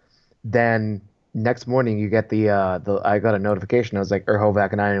Bridgeport. Then next morning you get I got a notification. I was like, Urho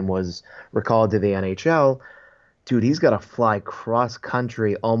Vakanainen was recalled to the NHL. Dude, he's got to fly cross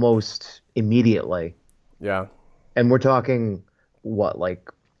country almost immediately. Yeah. And we're talking, what, like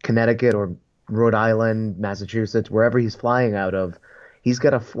Connecticut or Rhode Island, Massachusetts, wherever he's flying out of, he's got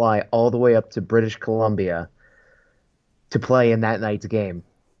to fly all the way up to British Columbia to play in that night's game.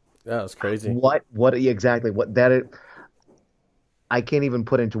 Yeah, that's crazy. I can't even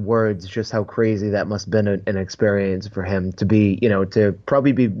put into words just how crazy that must have been an experience for him to be, to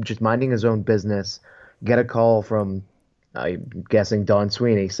probably be just minding his own business, get a call from, I'm guessing, Don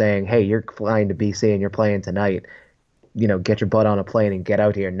Sweeney saying, hey, you're flying to BC and you're playing tonight. Get your butt on a plane and get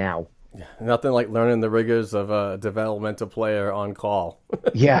out here now. Nothing like learning the rigors of a developmental player on call.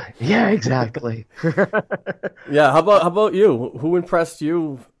 Yeah, exactly. Yeah, how about you? Who impressed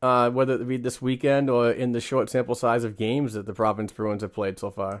you, whether it be this weekend or in the short sample size of games that the Providence Bruins have played so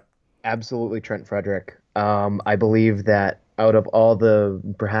far? Absolutely, Trent Frederick. I believe that out of all the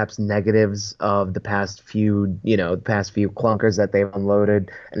perhaps negatives of the past few clunkers that they've unloaded,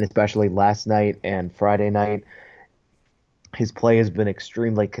 and especially last night and Friday night, his play has been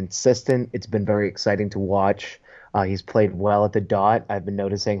extremely consistent. It's been very exciting to watch. He's played well at the dot. I've been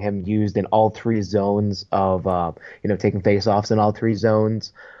noticing him used in all 3 zones of, taking faceoffs in all 3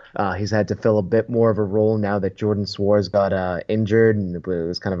 zones. He's had to fill a bit more of a role now that Jordan Swartz got injured, and it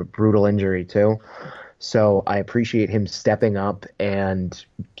was kind of a brutal injury too. So I appreciate him stepping up and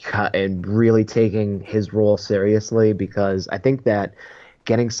really taking his role seriously, because I think that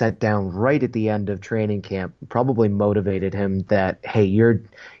getting sent down right at the end of training camp probably motivated him that, hey, you're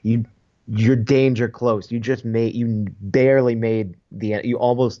danger close. You barely made you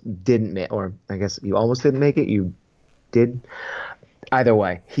almost didn't make, or I guess you almost didn't make it. You did. Either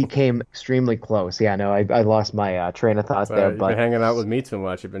way, he came extremely close. Yeah, no, I lost my train of thought there. You've But been hanging out with me too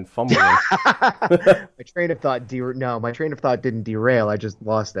much. You've been fumbling. my train of thought my train of thought didn't derail. I just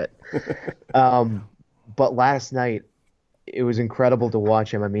lost it. But last night, it was incredible to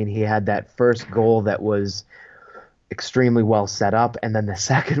watch him. I mean, he had that first goal that was extremely well set up, and then the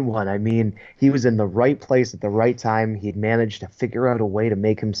second one, I mean, he was in the right place at the right time. He'd managed to figure out a way to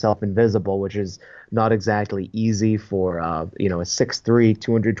make himself invisible, which is not exactly easy for a 6'3",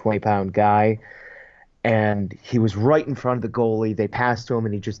 220-pound guy. And he was right in front of the goalie. They passed to him,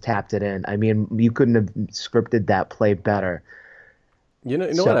 and he just tapped it in. I mean, you couldn't have scripted that play better. You know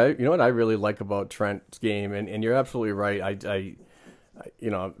what I really like about Trent's game, and you're absolutely right. I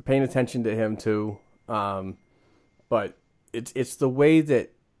I'm paying attention to him too. But it's the way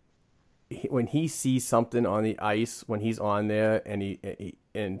that when he sees something on the ice, when he's on there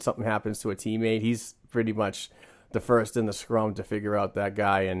and something happens to a teammate, he's pretty much the first in the scrum to figure out that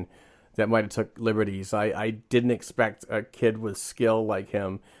guy, and that might have took liberties. I didn't expect a kid with skill like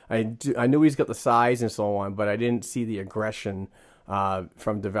him. I knew he's got the size and so on, but I didn't see the aggression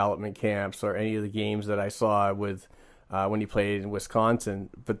from development camps or any of the games that I saw with when he played in Wisconsin.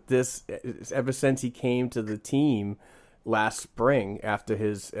 But ever since he came to the team last spring, after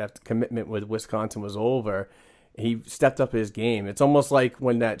commitment with Wisconsin was over, he stepped up his game. It's almost like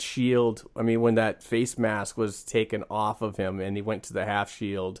when that face mask was taken off of him and he went to the half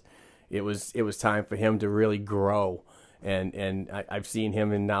shield, it was time for him to really grow. And I've seen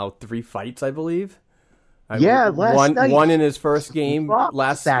him in now 3 fights, I believe. Last night. One in his first game.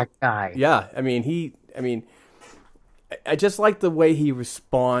 That guy. Yeah, I just like the way he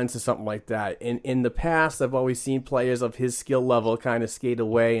responds to something like that. In the past, I've always seen players of his skill level kind of skate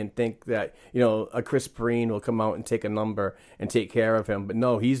away and think that, a Chris Breen will come out and take a number and take care of him. But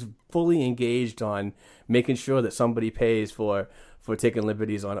no, he's fully engaged on making sure that somebody pays for taking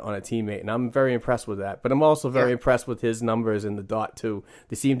liberties on a teammate. And I'm very impressed with that. But I'm also very impressed with his numbers in the dot, too.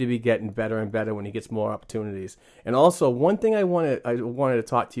 They seem to be getting better and better when he gets more opportunities. And also, one thing I wanted to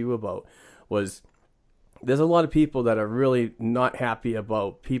talk to you about was, there's a lot of people that are really not happy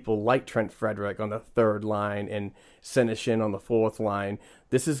about people like Trent Frederic on the third line and Senyshyn on the fourth line.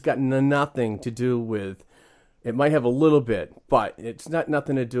 This has got nothing to do with, it might have a little bit, but it's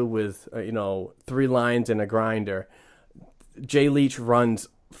nothing to do with, 3 lines and a grinder. Jay Leach runs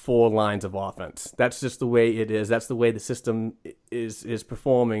 4 lines of offense. That's just the way it is. That's the way the system is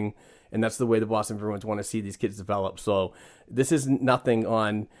performing, and that's the way the Boston Bruins want to see these kids develop. So this is nothing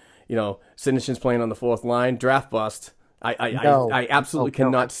on, Senyshyn's playing on the fourth line, draft bust. I absolutely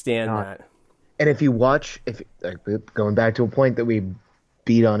cannot stand that. And if you watch, going back to a point that we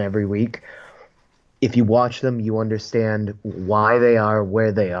beat on every week, if you watch them, you understand why they are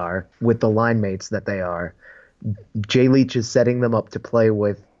where they are with the line mates that they are. Jay Leach is setting them up to play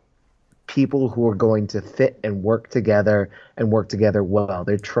with people who are going to fit and work together well.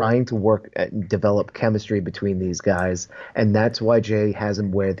 They're trying to work and develop chemistry between these guys, and that's why Jay has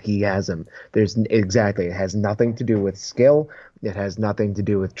him where he has him. It has nothing to do with skill. It has nothing to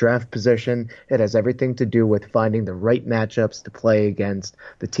do with draft position. It has everything to do with finding the right matchups to play against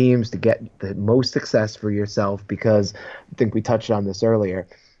the teams to get the most success for yourself, because I think we touched on this earlier.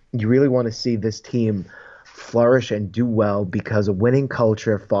 You really want to see this team flourish and do well, because a winning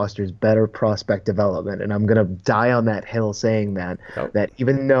culture fosters better prospect development. And I'm going to die on that hill saying that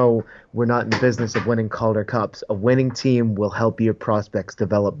even though we're not in the business of winning Calder Cups, a winning team will help your prospects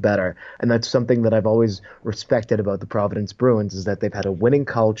develop better. And that's something that I've always respected about the Providence Bruins, is that they've had a winning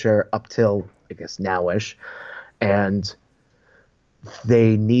culture up till, I guess, nowish, and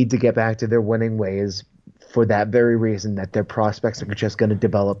they need to get back to their winning ways for that very reason, that their prospects are just going to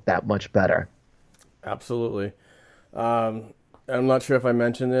develop that much better. Absolutely. I'm not sure if I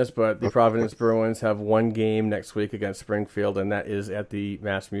mentioned this, but the Providence Bruins have 1 game next week against Springfield, and that is at the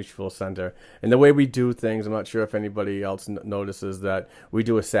Mass Mutual Center. And the way we do things, I'm not sure if anybody else notices that we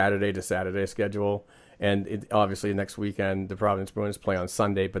do a Saturday-to-Saturday schedule. And obviously next weekend, the Providence Bruins play on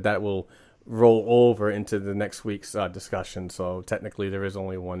Sunday, but that will roll over into the next week's discussion. So technically there is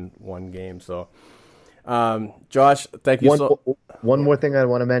only one game. So, Josh, thank you. One more thing I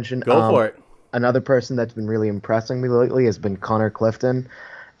want to mention. Go for it. Another person that's been really impressing me lately has been Connor Clifton,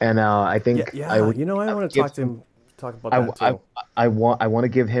 and I think I want to talk to him. Talk about that too. I want to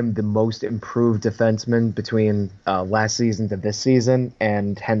give him the most improved defenseman between last season to this season,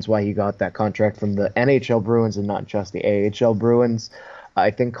 and hence why he got that contract from the NHL Bruins and not just the AHL Bruins. I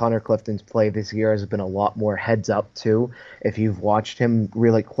think Connor Clifton's play this year has been a lot more heads up too. If you've watched him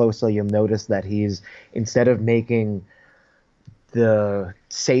really closely, you'll notice that he's, instead of making the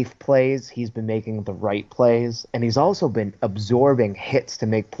safe plays. He's been making the right plays, and he's also been absorbing hits to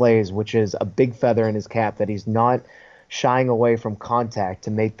make plays, which is a big feather in his cap, that he's not shying away from contact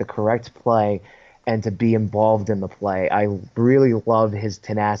to make the correct play and to be involved in the play. I really love his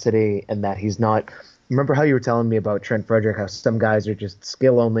tenacity, and that he's not... Remember how you were telling me about Trent Frederick, how some guys are just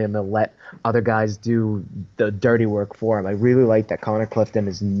skill only and they'll let other guys do the dirty work for him. I really like that Connor Clifton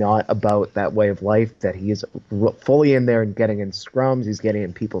is not about that way of life, that he is fully in there and getting in scrums, he's getting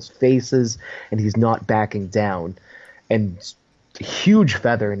in people's faces, and he's not backing down. And huge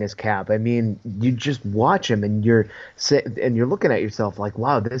feather in his cap. I mean, you just watch him and you're looking at yourself like,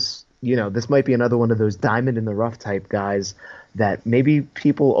 wow, this might be another one of those diamond in the rough type guys that maybe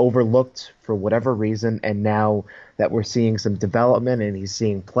people overlooked for whatever reason, and now that we're seeing some development and he's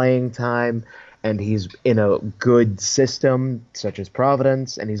seeing playing time and he's in a good system such as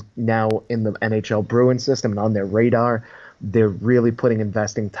Providence, and he's now in the NHL Bruins system and on their radar, they're really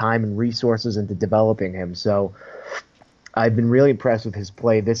investing time and resources into developing him. So I've been really impressed with his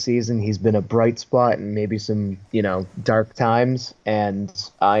play this season. He's been a bright spot in maybe some, dark times, and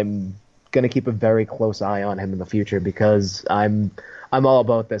I'm going to keep a very close eye on him in the future because I'm all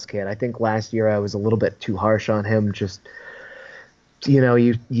about this kid. I think last year I was a little bit too harsh on him. Just, you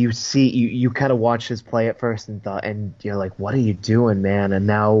kind of watch his play at first and you're like, what are you doing, man? And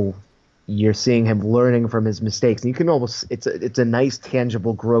now you're seeing him learning from his mistakes. And you can almost, it's a nice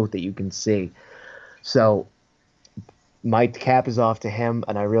tangible growth that you can see. So my cap is off to him,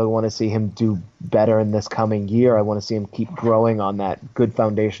 and I really want to see him do better in this coming year. I want to see him keep growing on that good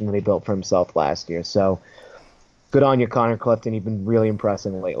foundation that he built for himself last year. So good on you, Connor Clifton. You've been really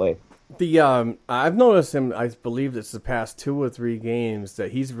impressing lately. I've noticed him, I believe it's the past 2 or 3 games,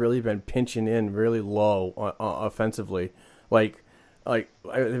 that he's really been pinching in really low offensively. Like I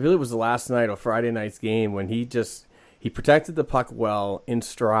really was the last night or Friday night's game when he protected the puck well in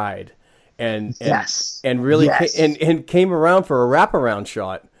stride. And really and came around for a wraparound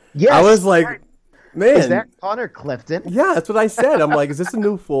shot. Yes, I was like, man, is that Connor Clifton? Yeah, that's what I said. I'm like, is this a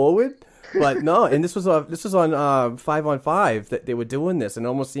new forward? But no, and this was on 5-on-5 that they were doing this, and it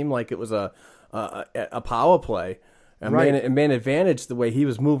almost seemed like it was a power play, man advantage the way he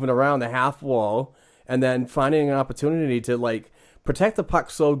was moving around the half wall, and then finding an opportunity to like protect the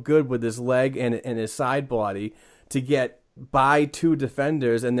puck so good with his leg and his side body to get by 2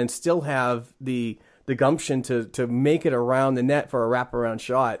 defenders and then still have the gumption to make it around the net for a wraparound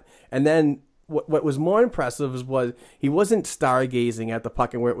shot. And then what was more impressive was he wasn't stargazing at the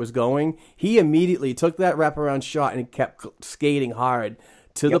puck and where it was going. He immediately took that wraparound shot and kept skating hard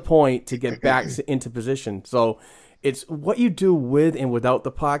to the point to get back into position. So it's what you do with and without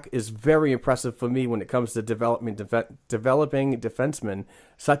the puck is very impressive for me when it comes to developing defensemen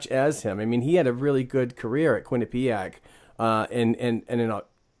such as him. I mean, he had a really good career at Quinnipiac. In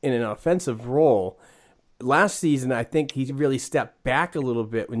an offensive role. Last season, I think he really stepped back a little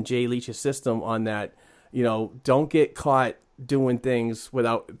bit when Jay Leach's system on that, don't get caught doing things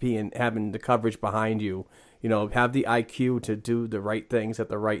without having the coverage behind you. Have the IQ to do the right things at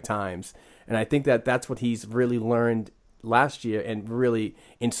the right times. And I think that's what he's really learned last year and really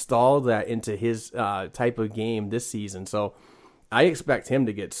installed that into his type of game this season. So I expect him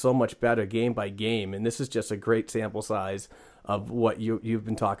to get so much better game by game, and this is just a great sample size of what you've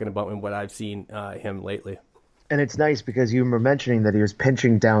been talking about and what I've seen him lately. And it's nice because you were mentioning that he was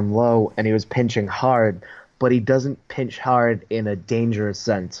pinching down low and he was pinching hard, but he doesn't pinch hard in a dangerous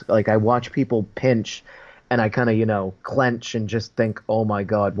sense. Like I watch people pinch and I kind of, clench and just think, oh my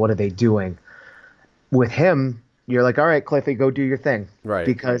God, what are they doing? With him, you're like, all right, Cliffy, go do your thing. Right.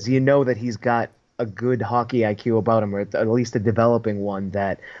 Because you know that he's got a good hockey IQ about him, or at least a developing one,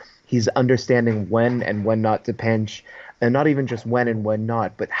 that he's understanding when and when not to pinch, and not even just when and when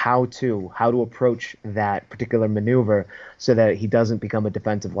not, but how to approach that particular maneuver so that he doesn't become a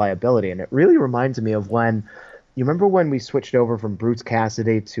defensive liability. And it really reminds me of when we switched over from Bruce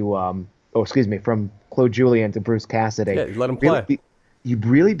Cassidy to from Claude Julien to Bruce Cassidy. Yeah, let him play. You've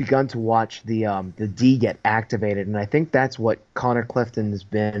really begun to watch the D get activated, and I think that's what Connor Clifton has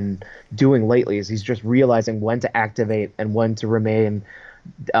been doing lately. Is he's just realizing when to activate and when to remain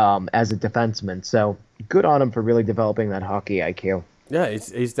as a defenseman. So good on him for really developing that hockey IQ. Yeah,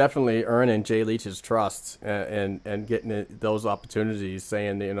 he's definitely earning Jay Leach's trust and getting those opportunities.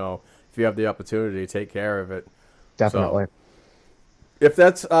 Saying if you have the opportunity, take care of it. Definitely. So, if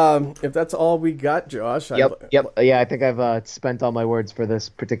that's all we got, Josh. Yep. Yeah, I think I've spent all my words for this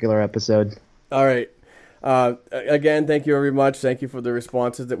particular episode. All right. Again, thank you very much. Thank you for the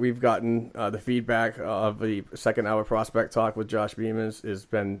responses that we've gotten. The feedback of the second hour prospect talk with Josh Beamans has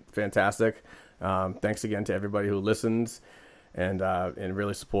been fantastic. Thanks again to everybody who listens. and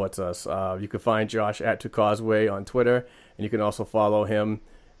really supports us. You can find Josh at @2causeway on Twitter, and you can also follow him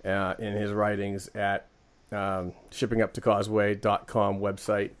in his writings at shippinguptocauseway.com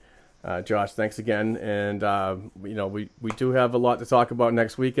website. Josh, thanks again, and we do have a lot to talk about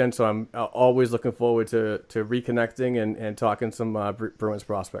next weekend, so I'm always looking forward to reconnecting and talking some Bruins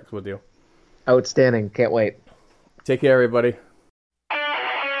prospects with you. Outstanding. Can't wait. Take care, everybody.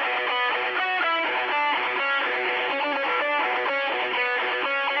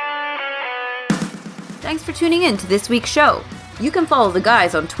 Thanks for tuning in to this week's show. You can follow the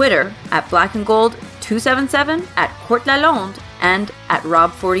guys on Twitter at blackandgold277, at Court Lalonde, and at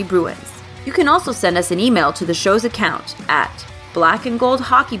Rob40Bruins. You can also send us an email to the show's account at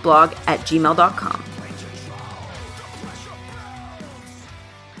blackandgoldhockeyblog@gmail.com.